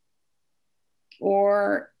victim,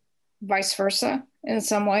 or vice versa in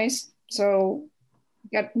some ways. So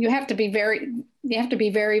you have to be very,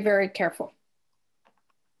 very careful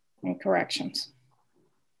in corrections.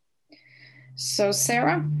 So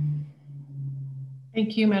Sarah?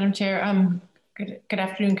 Thank you, Madam Chair. Good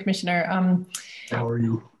afternoon, Commissioner. How are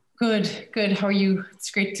you? Good. How are you?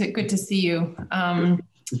 It's good to see you.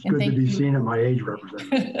 It's good to be seen at my age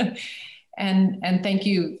representative. and thank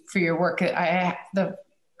you for your work.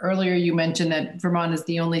 Earlier you mentioned that Vermont is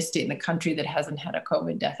the only state in the country that hasn't had a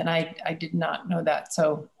COVID death, and I did not know that.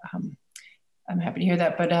 So I'm happy to hear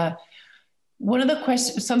that. But one of the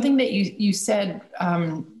questions, something that you said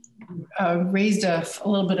raised a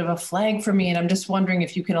little bit of a flag for me, and I'm just wondering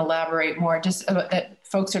if you can elaborate more, just about that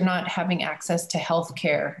folks are not having access to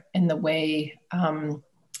healthcare in the way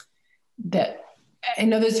that I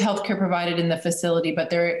know there's healthcare provided in the facility, but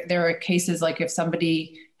there are cases like if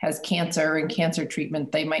somebody has cancer and cancer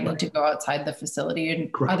treatment, they might need to go outside the facility,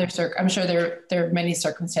 and I'm sure there are many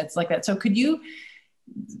circumstances like that. So could you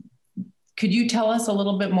tell us a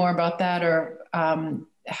little bit more about that, or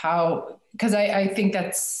how, because I think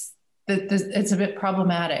that's it's a bit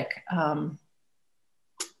problematic.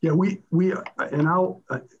 Yeah, and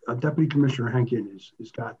Deputy Commissioner Henkin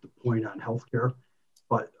has got the point on healthcare,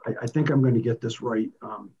 but I think I'm going to get this right.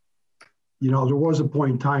 There was a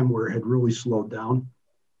point in time where it had really slowed down,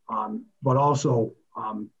 but also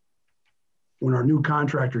when our new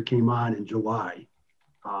contractor came on in July,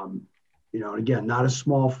 and again, not a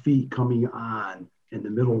small feat coming on in the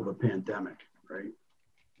middle of a pandemic, right?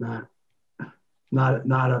 Not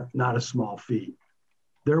a small feat.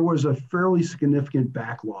 There was a fairly significant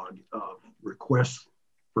backlog of requests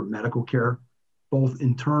for medical care, both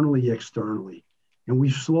internally, externally, and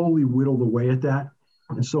we slowly whittled away at that.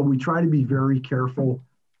 And so we try to be very careful.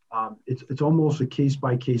 It's almost a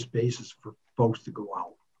case-by-case basis for folks to go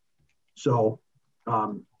out. So,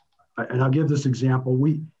 and I'll give this example.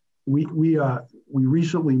 We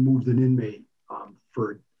recently moved an inmate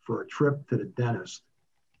for a trip to the dentist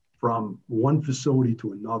from one facility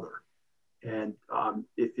to another. And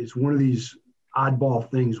it's one of these oddball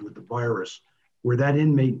things with the virus where that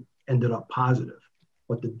inmate ended up positive,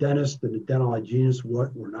 but the dentist and the dental hygienist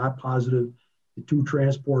were not positive. The two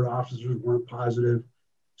transport officers weren't positive.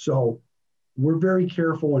 So we're very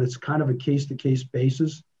careful, and it's kind of a case-to-case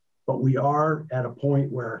basis, but we are at a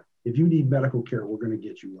point where if you need medical care, we're going to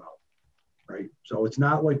get you out, right? So it's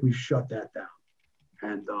not like we've shut that down.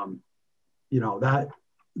 And,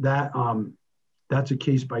 that's a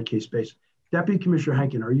case-by-case basis. Deputy Commissioner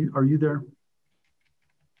Henkin, are you there?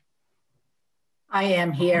 I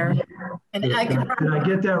am here. And did I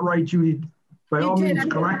get that right, Judy? By all means,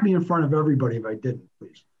 correct me in front of everybody if I didn't,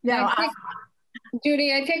 please. No,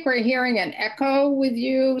 Judy, I think we're hearing an echo with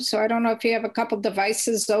you, so I don't know if you have a couple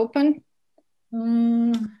devices open.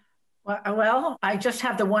 Well, I just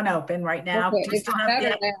have the one open right now. Okay,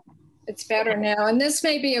 it's better now. And this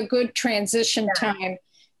may be a good transition time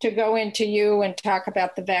to go into you and talk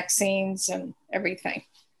about the vaccines and everything.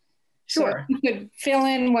 Sure. So you could fill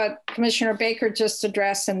in what Commissioner Baker just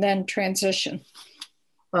addressed and then transition.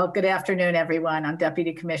 Well, good afternoon, everyone. I'm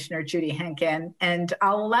Deputy Commissioner Judy Henkin, and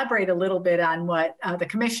I'll elaborate a little bit on what the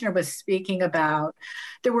Commissioner was speaking about.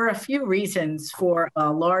 There were a few reasons for a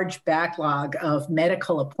large backlog of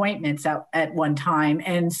medical appointments at one time,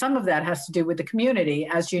 and some of that has to do with the community.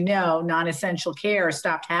 As you know, non-essential care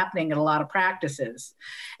stopped happening at a lot of practices,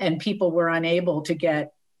 and people were unable to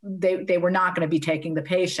get they were not going to be taking the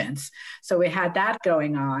patients. So we had that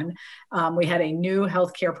going on. We had a new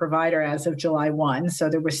healthcare provider as of July 1, so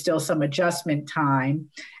there was still some adjustment time.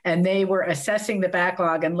 And they were assessing the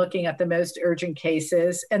backlog and looking at the most urgent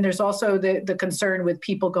cases. And there's also the concern with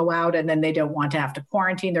people go out and then they don't want to have to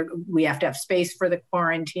quarantine. We have to have space for the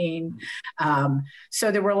quarantine.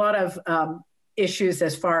 So there were a lot of issues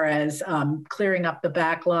as far as clearing up the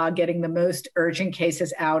backlog, getting the most urgent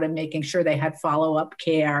cases out and making sure they had follow-up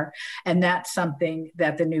care. And that's something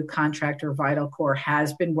that the new contractor Vital Corps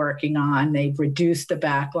has been working on. They've reduced the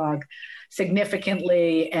backlog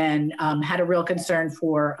significantly and had a real concern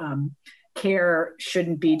for care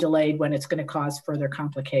shouldn't be delayed when it's going to cause further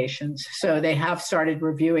complications. So they have started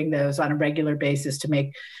reviewing those on a regular basis to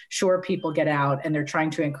make sure people get out, and they're trying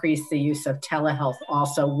to increase the use of telehealth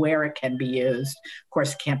also where it can be used. Of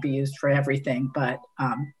course, it can't be used for everything, but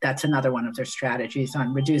that's another one of their strategies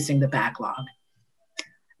on reducing the backlog,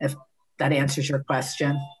 if that answers your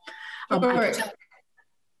question.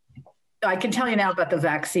 I can tell you now about the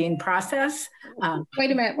vaccine process.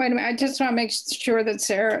 Wait a minute. I just want to make sure that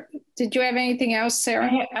Sarah, did you have anything else,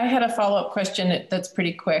 Sarah? I had a follow-up question that's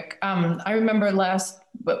pretty quick. I remember as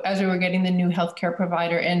we were getting the new healthcare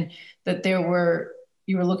provider and that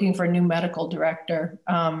you were looking for a new medical director,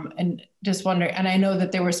 and just wondering, and I know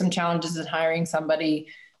that there were some challenges in hiring somebody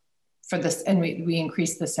for this, and we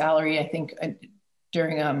increased the salary, I think,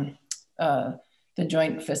 during the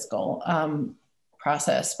joint fiscal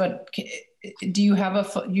process. But do you have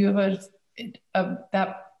is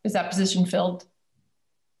that position filled?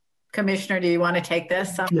 Commissioner, do you want to take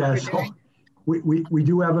this? Yes, we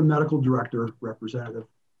do have a medical director representative.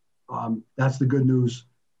 That's the good news.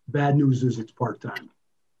 Bad news is it's part-time.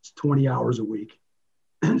 It's 20 hours a week.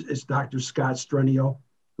 It's Dr. Scott Strenio,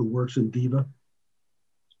 who works in DIVA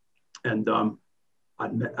and on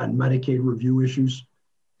Medicaid review issues.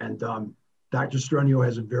 And Dr. Strenio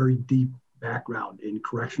has a very deep background in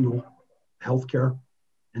correctional healthcare.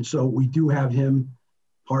 And so we do have him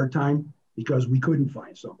part-time because we couldn't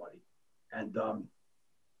find somebody. And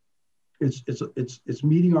it's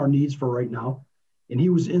meeting our needs for right now. And he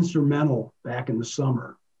was instrumental back in the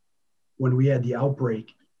summer when we had the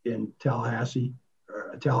outbreak in Tallahatchie.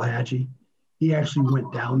 He actually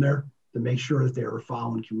went down there to make sure that they were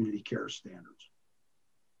following community care standards.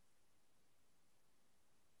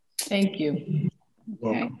 Thank you.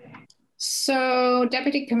 Okay. So,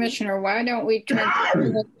 Deputy Commissioner, why don't we turn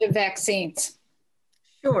to vaccines?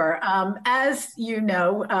 Sure. As you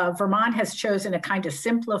know, Vermont has chosen a kind of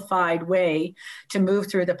simplified way to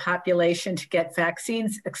move through the population to get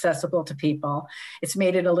vaccines accessible to people. It's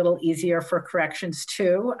made it a little easier for corrections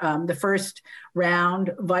too. The first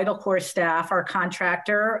round, Vital Core staff, our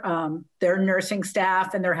contractor, their nursing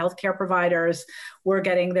staff and their healthcare providers were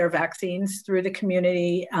getting their vaccines through the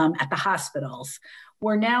community at the hospitals.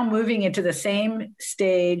 We're now moving into the same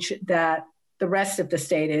stage that the rest of the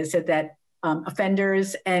state is, that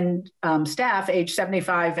offenders and staff age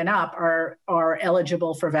 75 and up are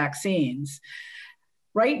eligible for vaccines.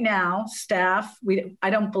 Right now, staff, I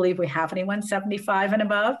don't believe we have anyone 75 and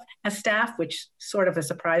above as staff, which sort of a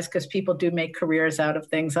surprise because people do make careers out of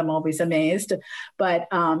things. I'm always amazed. But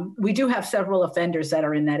we do have several offenders that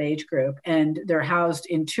are in that age group, and they're housed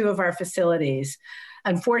in 2 of our facilities.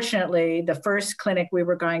 Unfortunately, the first clinic we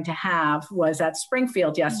were going to have was at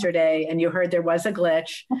Springfield yesterday, and you heard there was a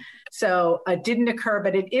glitch. So it didn't occur,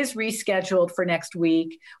 but it is rescheduled for next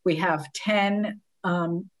week. We have 10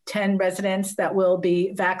 residents that will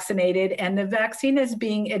be vaccinated, and the vaccine is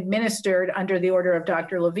being administered under the order of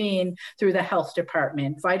Dr. Levine through the health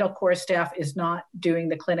department. Vital Core staff is not doing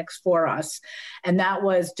the clinics for us. And that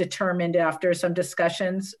was determined after some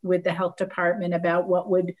discussions with the health department about what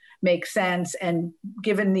would make sense. And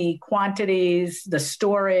given the quantities, the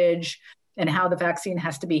storage, and how the vaccine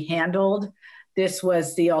has to be handled, this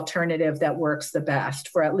was the alternative that works the best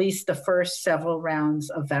for at least the first several rounds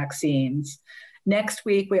of vaccines. Next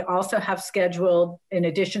week, we also have scheduled, in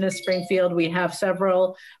addition to Springfield, we have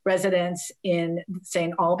several residents in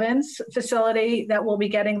St. Albans facility that will be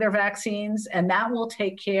getting their vaccines, and that will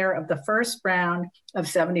take care of the first round of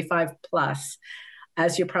 75 plus.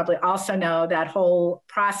 As you probably also know, that whole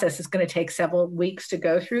process is going to take several weeks to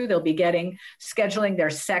go through. They'll be scheduling their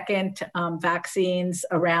second vaccines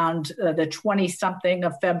around the 20-something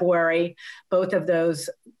of February. Both of those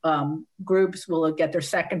groups will get their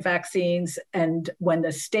second vaccines. And when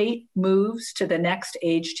the state moves to the next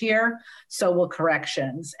age tier, so will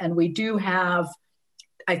corrections. And we do have,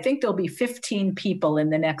 I think there'll be 15 people in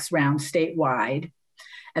the next round statewide.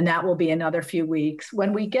 And that will be another few weeks.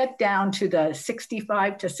 When we get down to the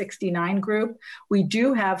 65 to 69 group, we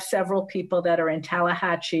do have several people that are in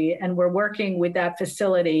Tallahatchie, and we're working with that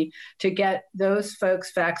facility to get those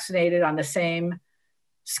folks vaccinated on the same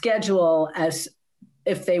schedule as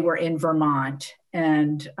if they were in Vermont.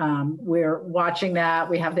 And we're watching that.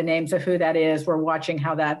 We have the names of who that is. We're watching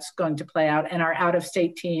how that's going to play out. And our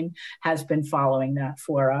out-of-state team has been following that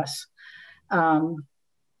for us.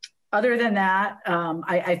 Other than that,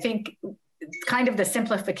 I think kind of the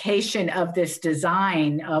simplification of this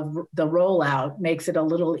design of the rollout makes it a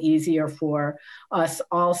little easier for us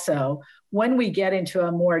also. When we get into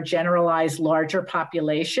a more generalized, larger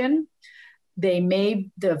population,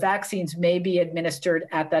 the vaccines may be administered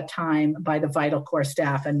at that time by the Vital Core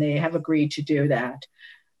staff, and they have agreed to do that.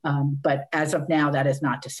 But as of now, that is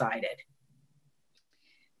not decided.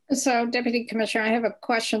 So, Deputy Commissioner, I have a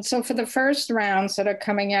question. So for the first rounds that are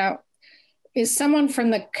coming out, is someone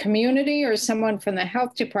from the community or someone from the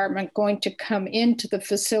health department going to come into the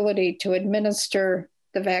facility to administer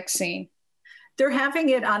the vaccine? They're having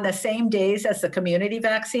it on the same days as the community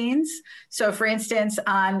vaccines. So for instance,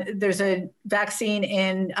 there's a vaccine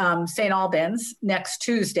in St. Albans next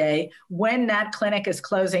Tuesday. When that clinic is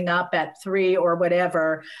closing up at 3 or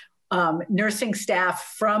whatever, nursing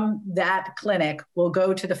staff from that clinic will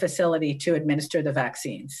go to the facility to administer the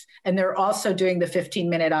vaccines. And they're also doing the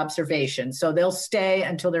 15-minute observation. So they'll stay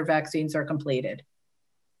until their vaccines are completed.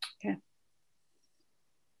 Okay.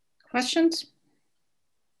 Questions?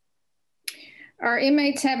 Are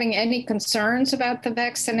inmates having any concerns about the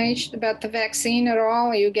vaccination, about the vaccine at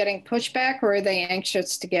all? Are you getting pushback, or are they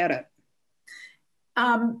anxious to get it?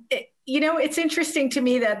 It's interesting to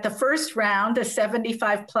me that the first round, the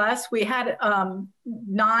 75 plus, we had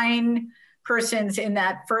 9 persons in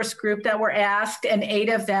that first group that were asked, and 8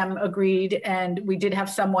 of them agreed. And we did have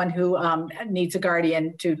someone who needs a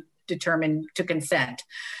guardian to determine to consent.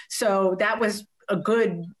 So that was a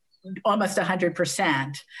good, almost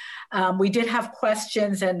 100%. We did have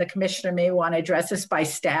questions, and the commissioner may want to address this, by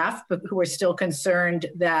staff who were still concerned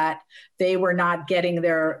that they were not getting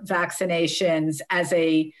their vaccinations as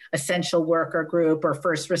a essential worker group or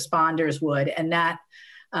first responders would. And that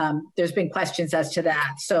there's been questions as to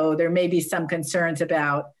that. So there may be some concerns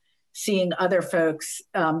about seeing other folks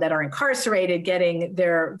that are incarcerated getting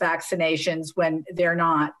their vaccinations when they're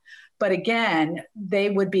not. But again, they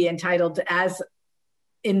would be entitled, as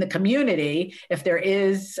in the community, if there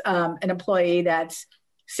is an employee that's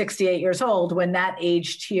 68 years old, when that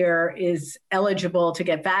age tier is eligible to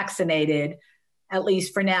get vaccinated, at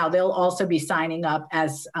least for now, they'll also be signing up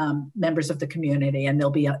as members of the community, and they'll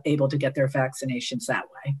be able to get their vaccinations that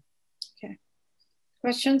way. Okay.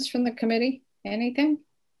 Questions from the committee? Anything?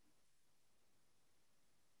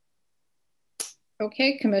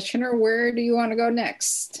 Okay, Commissioner, where do you want to go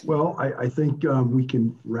next? Well, I think we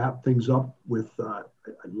can wrap things up with,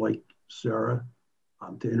 I'd like Sarah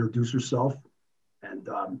to introduce herself. And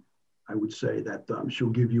I would say that she'll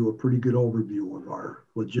give you a pretty good overview of our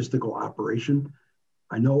logistical operation.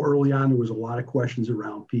 I know early on there was a lot of questions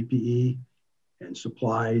around PPE and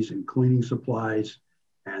supplies and cleaning supplies.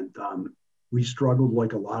 And we struggled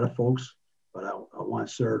like a lot of folks, but I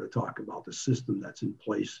want Sarah to talk about the system that's in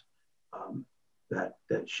place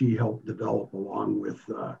that she helped develop along with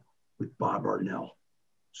Bob Arnell.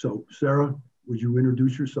 So Sarah, would you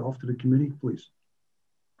introduce yourself to the committee, please?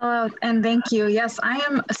 Hello, and thank you. Yes, I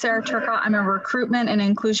am Sarah Turcott. I'm a recruitment and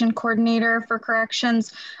inclusion coordinator for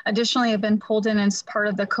corrections. Additionally, I've been pulled in as part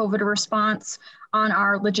of the COVID response on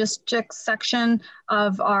our logistics section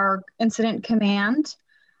of our incident command.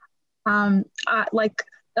 Like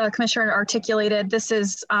Commissioner articulated, this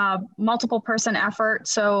is a multiple person effort.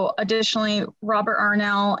 So additionally, Robert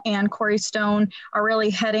Arnell and Corey Stone are really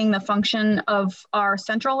heading the function of our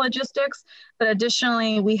central logistics. But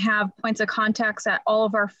additionally, we have points of contacts at all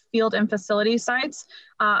of our field and facility sites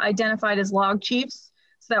identified as log chiefs,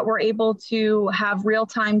 so that we're able to have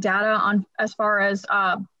real-time data on as far as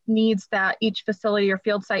needs that each facility or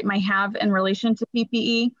field site might have in relation to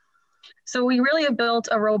PPE. So we really have built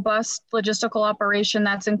a robust logistical operation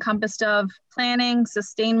that's encompassed of planning,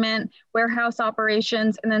 sustainment, warehouse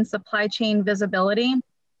operations, and then supply chain visibility.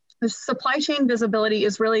 The supply chain visibility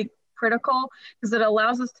is really critical because it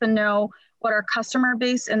allows us to know what our customer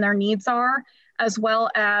base and their needs are, as well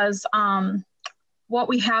as what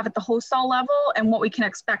we have at the hostel level and what we can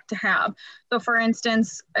expect to have. So for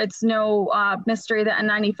instance, it's no mystery that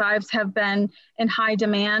N95s have been in high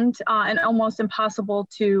demand and almost impossible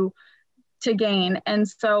to gain. And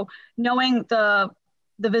so knowing the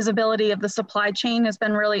visibility of the supply chain has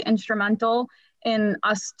been really instrumental in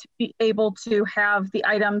us to be able to have the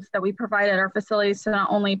items that we provide at our facilities to not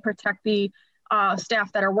only protect the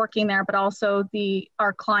staff that are working there, but also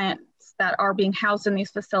our clients that are being housed in these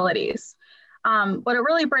facilities. What it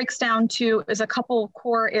really breaks down to is a couple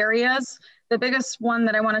core areas. The biggest one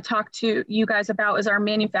that I want to talk to you guys about is our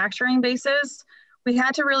manufacturing bases. We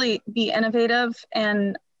had to really be innovative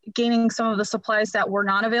and gaining some of the supplies that were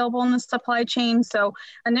not available in the supply chain. So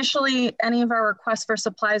initially, any of our requests for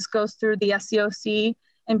supplies goes through the SCOC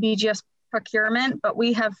and BGS procurement, but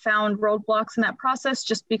we have found roadblocks in that process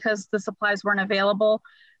just because the supplies weren't available.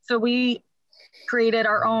 So we created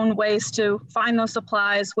our own ways to find those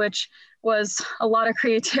supplies, which was a lot of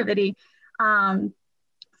creativity.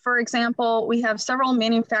 For example, we have several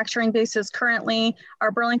manufacturing bases currently. Our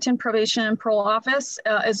Burlington Probation and Parole Office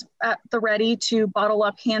is at the ready to bottle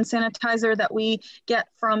up hand sanitizer that we get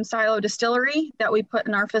from Silo Distillery that we put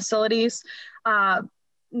in our facilities.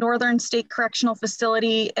 Northern State Correctional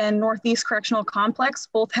Facility and Northeast Correctional Complex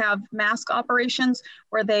both have mask operations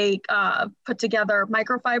where they put together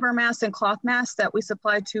microfiber masks and cloth masks that we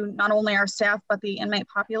supply to not only our staff, but the inmate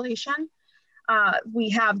population. We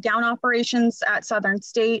have gown operations at Southern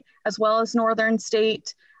State as well as Northern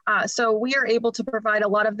State. So we are able to provide a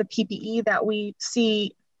lot of the PPE that we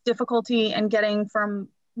see difficulty in getting from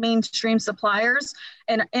mainstream suppliers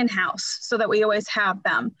and in-house so that we always have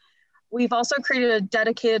them. We've also created a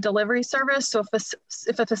dedicated delivery service. So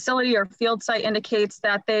if a facility or field site indicates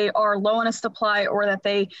that they are low on a supply or that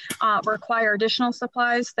they require additional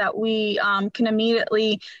supplies, that we can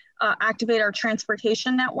immediately activate our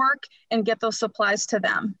transportation network and get those supplies to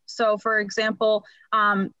them. So for example,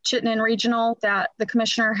 Chittenden Regional that the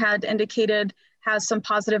commissioner had indicated has some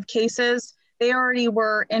positive cases. They already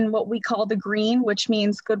were in what we call the green, which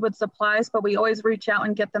means good with supplies, but we always reach out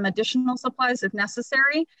and get them additional supplies if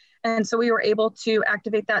necessary. And so we were able to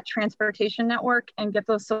activate that transportation network and get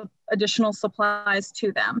those additional supplies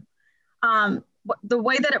to them. The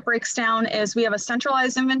way that it breaks down is we have a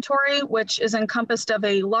centralized inventory, which is encompassed of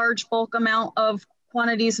a large bulk amount of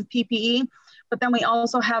quantities of PPE, but then we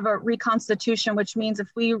also have a reconstitution, which means if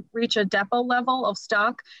we reach a depot level of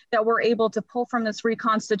stock that we're able to pull from this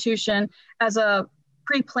reconstitution as a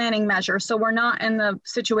pre-planning measure. So we're not in the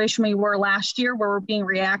situation we were last year where we're being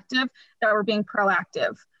reactive, that we're being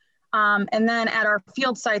proactive. And then at our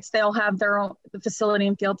field sites, they'll have their own, the facility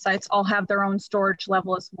and field sites all have their own storage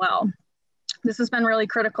level as well. This has been really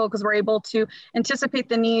critical because we're able to anticipate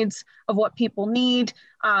the needs of what people need,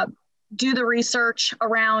 do the research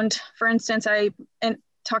around, for instance,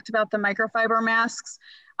 talked about the microfiber masks.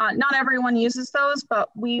 Not everyone uses those, but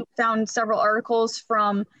we found several articles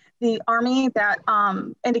from the Army that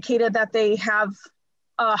indicated that they have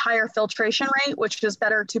a higher filtration rate, which is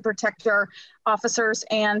better to protect our officers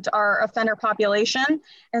and our offender population.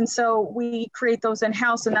 And so we create those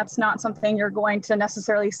in-house, and that's not something you're going to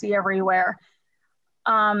necessarily see everywhere.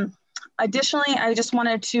 Additionally, I just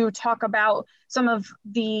wanted to talk about some of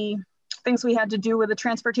the things we had to do with the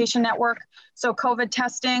transportation network. So COVID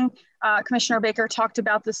testing, Commissioner Baker talked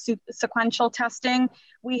about the sequential testing.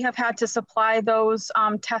 We have had to supply those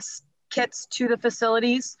test kits to the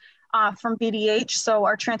facilities from BDH. So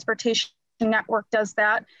our transportation network does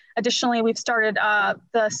that. Additionally, we've started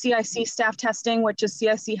the CIC staff testing, which is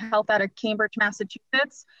CIC Health out of Cambridge,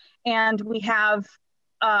 Massachusetts. And we have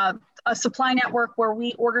a supply network where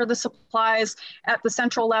we order the supplies at the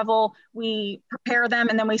central level, we prepare them,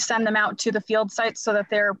 and then we send them out to the field sites so that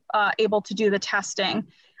they're able to do the testing.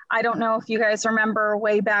 I don't know if you guys remember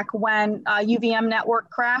way back when UVM network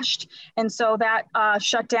crashed. And so that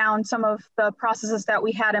shut down some of the processes that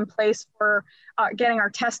we had in place for getting our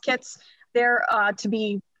test kits there to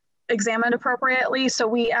be examined appropriately. So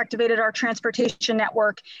we activated our transportation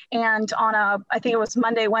network, and on I think it was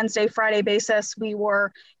Monday, Wednesday, Friday basis, we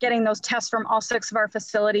were getting those tests from all 6 of our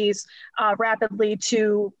facilities rapidly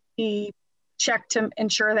to be checked to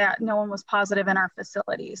ensure that no one was positive in our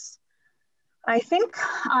facilities. I think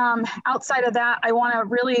outside of that, I want to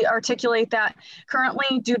really articulate that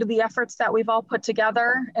currently, due to the efforts that we've all put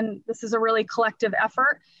together, and this is a really collective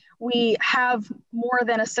effort, we have more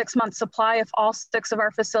than a 6-month supply if all 6 of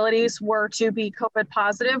our facilities were to be COVID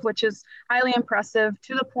positive, which is highly impressive,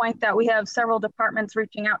 to the point that we have several departments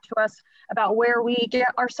reaching out to us about where we get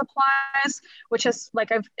our supplies, which has,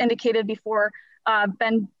 like I've indicated before,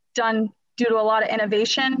 been done due to a lot of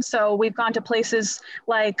innovation. So we've gone to places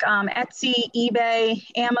like Etsy, eBay,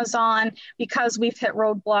 Amazon, because we've hit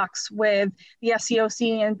roadblocks with the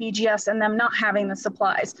SEOC and BGS and them not having the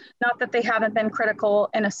supplies. Not that they haven't been critical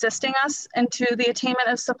in assisting us into the attainment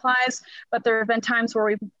of supplies, but there have been times where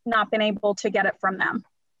we've not been able to get it from them.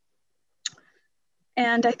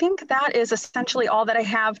 And I think that is essentially all that I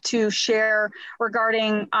have to share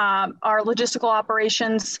regarding our logistical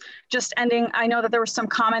operations. Just ending, I know that there were some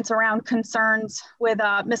comments around concerns with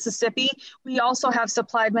Mississippi. We also have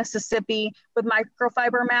supplied Mississippi with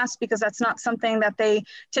microfiber masks because that's not something that they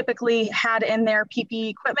typically had in their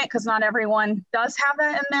PPE equipment, because not everyone does have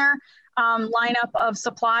that in their lineup of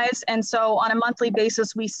supplies. And so on a monthly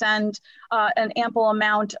basis, we send an ample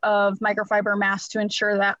amount of microfiber masks to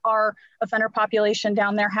ensure that our offender population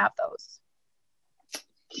down there have those.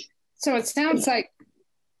 So it sounds like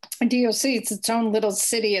DOC, it's its own little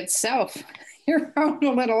city itself, your own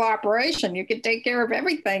little operation. You can take care of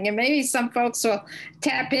everything. And maybe some folks will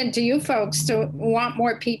tap into you folks to want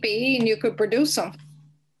more PPE and you could produce them.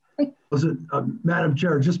 Listen, Madam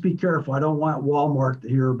Chair, just be careful. I don't want Walmart to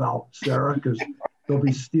hear about Sarah because they'll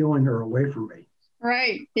be stealing her away from me.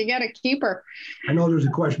 Right. You got to keep her. I know there's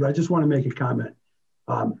a question, but I just want to make a comment.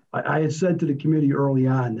 I had said to the committee early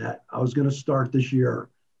on that I was going to start this year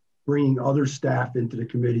bringing other staff into the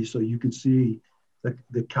committee so you could see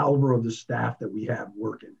the caliber of the staff that we have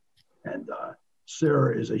working. And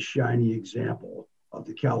Sarah is a shiny example of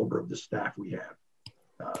the caliber of the staff we have.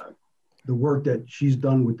 The work that she's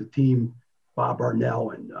done with the team, Bob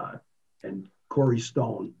Arnell and Corey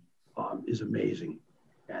Stone, is amazing.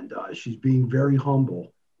 And she's being very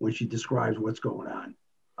humble when she describes what's going on.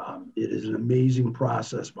 It is an amazing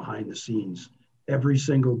process behind the scenes every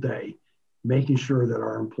single day, making sure that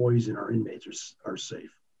our employees and our inmates are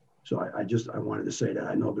safe. So I wanted to say that.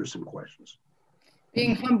 I know there's some questions.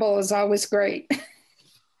 Being humble is always great.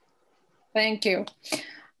 Thank you.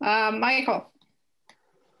 Michael.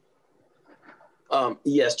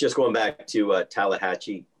 Yes, just going back to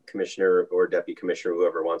Tallahatchie, Commissioner or Deputy Commissioner,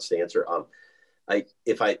 whoever wants to answer. I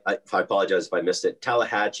apologize if I missed it.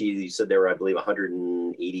 Tallahatchie, you said there were, I believe,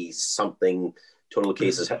 180 something total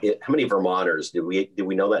cases. How many Vermonters? Do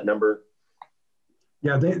we know that number?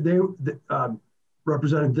 Yeah, they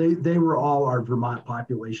represented. They were all our Vermont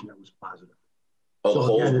population that was positive. Oh,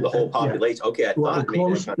 so the whole population. Yeah. Okay, I thought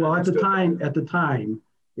close. Well, at the time,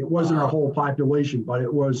 it wasn't our whole population, but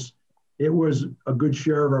it was a good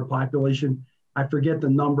share of our population. I forget the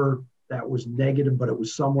number that was negative, but it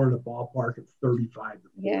was somewhere in the ballpark of 35 to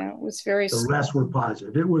 40. Yeah, it was very The rest were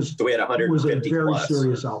positive. It was, so we had 150 it was a very plus.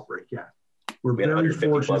 Serious outbreak, yeah. We're very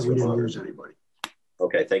fortunate we didn't lose anybody.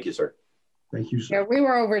 Okay, thank you, sir. Thank you, sir. Yeah, we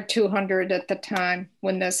were over 200 at the time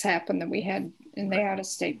when this happened that we had in the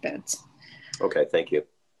out-of-state beds. Okay, thank you.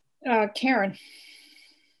 Karen.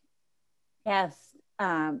 Yes.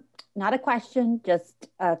 not a question, just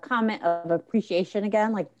a comment of appreciation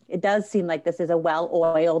again. Like, it does seem like this is a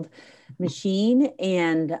well-oiled machine,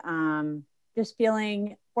 and just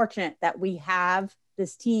feeling fortunate that we have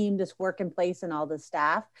this team, this work in place, and all the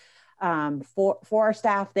staff, for our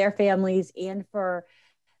staff, their families, and for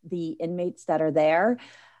the inmates that are there.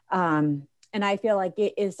 And I feel like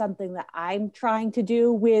it is something that I'm trying to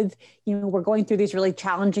do with, we're going through these really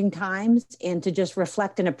challenging times, and to just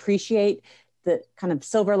reflect and appreciate the kind of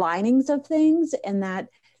silver linings of things, and that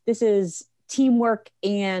this is teamwork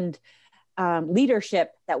and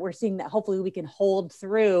leadership that we're seeing, that hopefully we can hold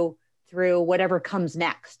through whatever comes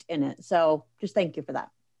next in it. So just thank you for that.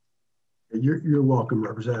 You're welcome,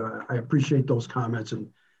 Representative. I appreciate those comments, and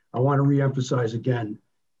I want to reemphasize again,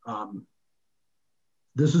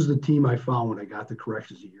 this is the team I found when I got the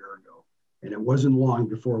corrections a year ago, and it wasn't long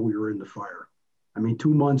before we were in the fire. I mean,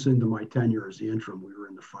 2 months into my tenure as the interim, we were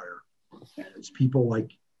in the fire. And it's people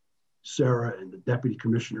like Sarah and the deputy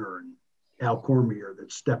commissioner and Al Cormier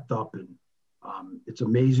that stepped up, and it's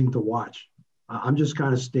amazing to watch. I'm just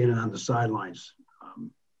kind of standing on the sidelines.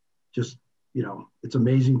 It's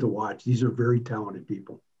amazing to watch. These are very talented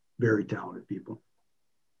people, very talented people.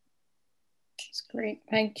 That's great.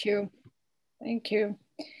 Thank you. Thank you.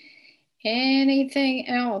 Anything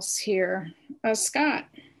else here? Scott.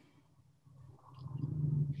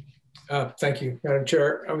 Thank you, Madam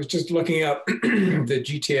Chair. I was just looking up the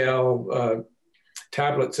GTL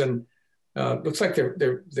tablets, and looks like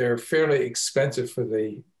they're fairly expensive for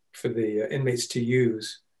the inmates to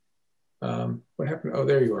use. What happened? Oh,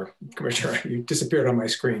 there you are, Commissioner. You disappeared on my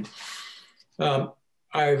screen.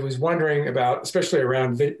 I was wondering about, especially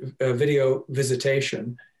around video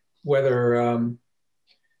visitation, whether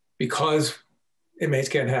because inmates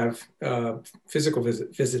can't have physical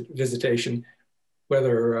visitation,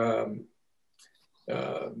 whether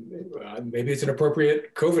maybe it's an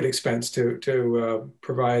appropriate COVID expense to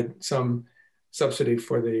provide some subsidy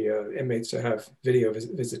for the inmates to have video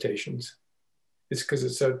visitations. It's because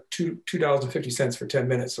it's $2.50 for 10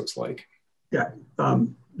 minutes, looks like. Yeah.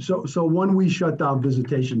 So when we shut down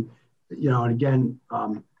visitation, and again,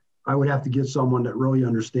 I would have to get someone that really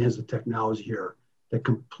understands the technology here, that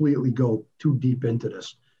completely go too deep into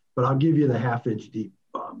this. But I'll give you the half-inch deep.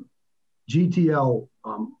 GTL,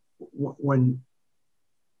 when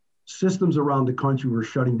systems around the country were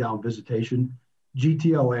shutting down visitation,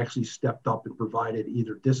 GTL actually stepped up and provided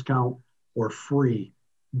either discount or free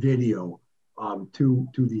video to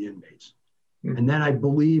the inmates. Mm-hmm. And then I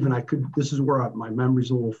believe, this is where my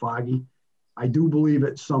memory's a little foggy, I do believe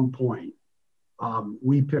at some point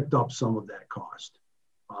we picked up some of that cost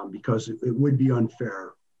because it would be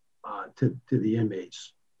unfair to the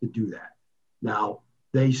inmates to do that. Now,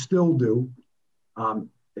 they still do. I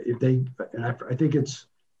think it's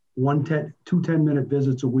 2 10-minute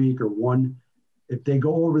visits a week, or one. If they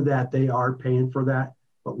go over that, they are paying for that.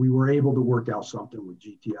 But we were able to work out something with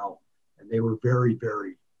GTL, and they were very,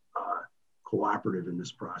 very cooperative in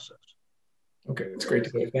this process. Okay, that's great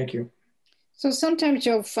to hear. Thank you. So sometimes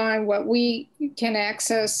you'll find what we can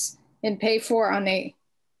access and pay for on the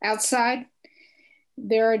outside,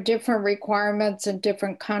 there are different requirements and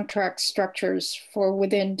different contract structures for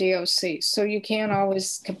within DOC. So you can't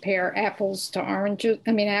always compare apples to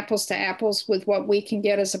apples with what we can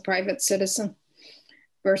get as a private citizen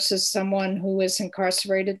versus someone who is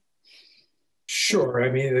incarcerated. Sure. I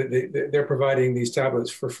mean, they're providing these tablets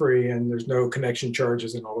for free, and there's no connection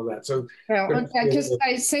charges and all of that. So, well,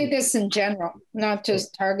 I say this in general, not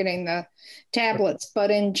just targeting the tablets, but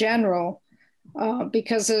in general,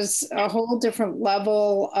 because there's a whole different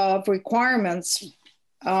level of requirements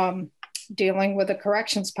dealing with a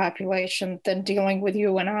corrections population than dealing with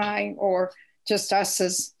you and I, or just us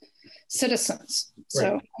as citizens. Right.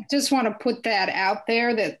 So I just want to put that out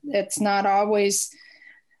there, that it's not always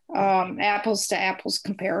apples to apples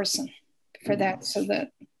comparison for that, so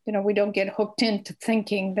that we don't get hooked into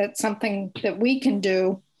thinking that something that we can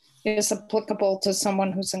do is applicable to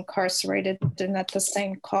someone who's incarcerated and at the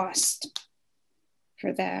same cost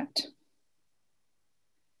for that.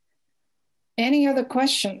 Any other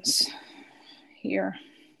questions here?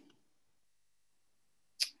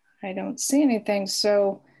 I don't see anything,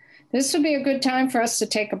 so this would be a good time for us to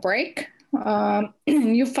take a break.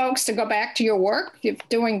 You folks to go back to your work. You're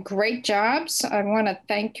doing great jobs. I want to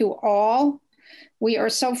thank you all. We are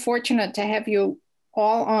so fortunate to have you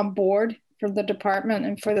all on board for the department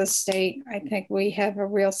and for the state. I think we have a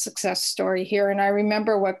real success story here. And I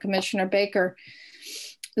remember what Commissioner Baker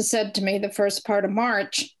said to me the first part of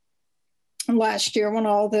March last year when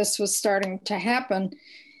all this was starting to happen.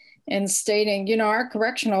 in stating, you know, our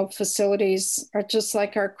correctional facilities are just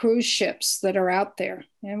like our cruise ships that are out there,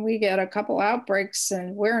 and we get a couple outbreaks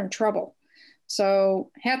and we're in trouble.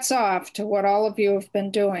 So hats off to what all of you have been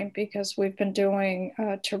doing, because we've been doing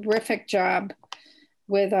a terrific job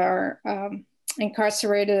with our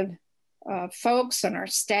incarcerated folks and our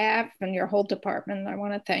staff and your whole department. I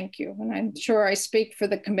want to thank you. And I'm sure I speak for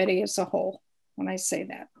the committee as a whole when I say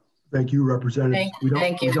that. Thank you, Representative.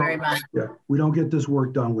 Thank you very much. Yeah, we don't get this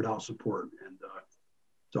work done without support. And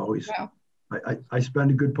it's always, I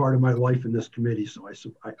spend a good part of my life in this committee, so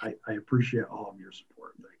I appreciate all of your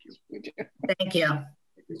support. Thank you. You do. Thank you.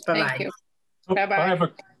 Bye-bye. Thank you. Oh, Bye-bye. I have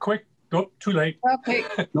a quick, too late. Okay.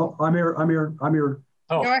 No, I'm here.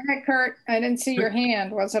 Oh. Go ahead, Kurt. I didn't see your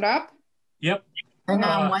hand. Was it up? Yep. Hang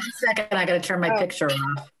on 1 second. I got to turn my picture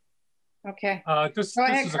off. Okay. This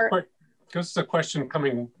is a question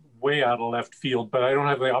coming way out of left field, but I don't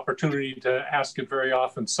have the opportunity to ask it very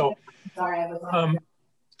often. So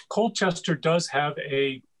Colchester does have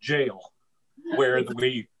a jail where at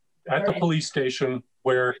the police station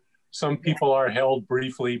where some people are held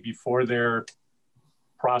briefly before they're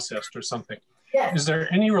processed or something. Yes. Is there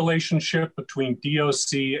any relationship between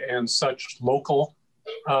DOC and such local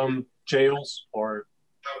jails or?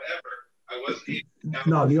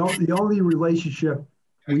 No, the only relationship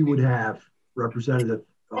we would have, Representative,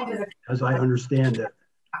 as I understand it,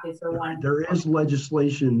 there is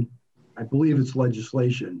legislation, I believe it's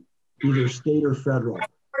legislation, either state or federal,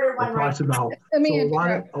 that talks about a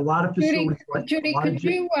lot of facilities. Judy, could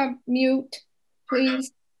you mute,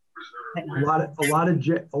 please? A lot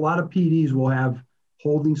of PDs will have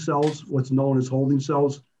holding cells, what's known as holding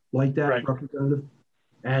cells, like that, right, Representative.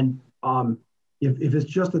 And if it's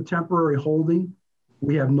just a temporary holding,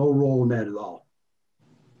 we have no role in that at all.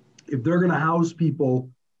 If they're going to house people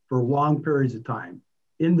for long periods of time,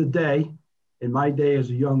 in my day as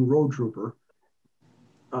a young road trooper,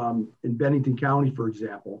 in Bennington County, for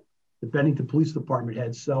example, the Bennington Police Department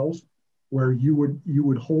had cells where you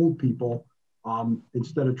would hold people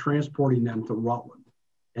instead of transporting them to Rutland.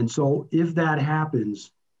 And so if that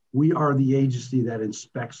happens, we are the agency that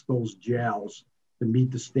inspects those jails to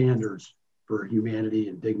meet the standards for humanity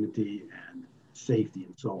and dignity and safety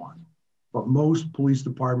and so on. But most police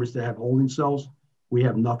departments that have holding cells, we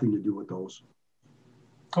have nothing to do with those.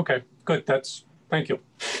 Okay, good. Thank you.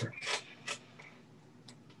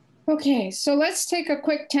 Okay, so let's take a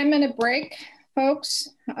quick 10-minute break, folks.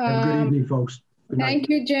 Have a good evening, folks. Thank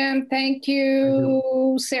you, Jim. Thank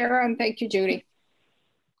you, Sarah, and thank you, Judy.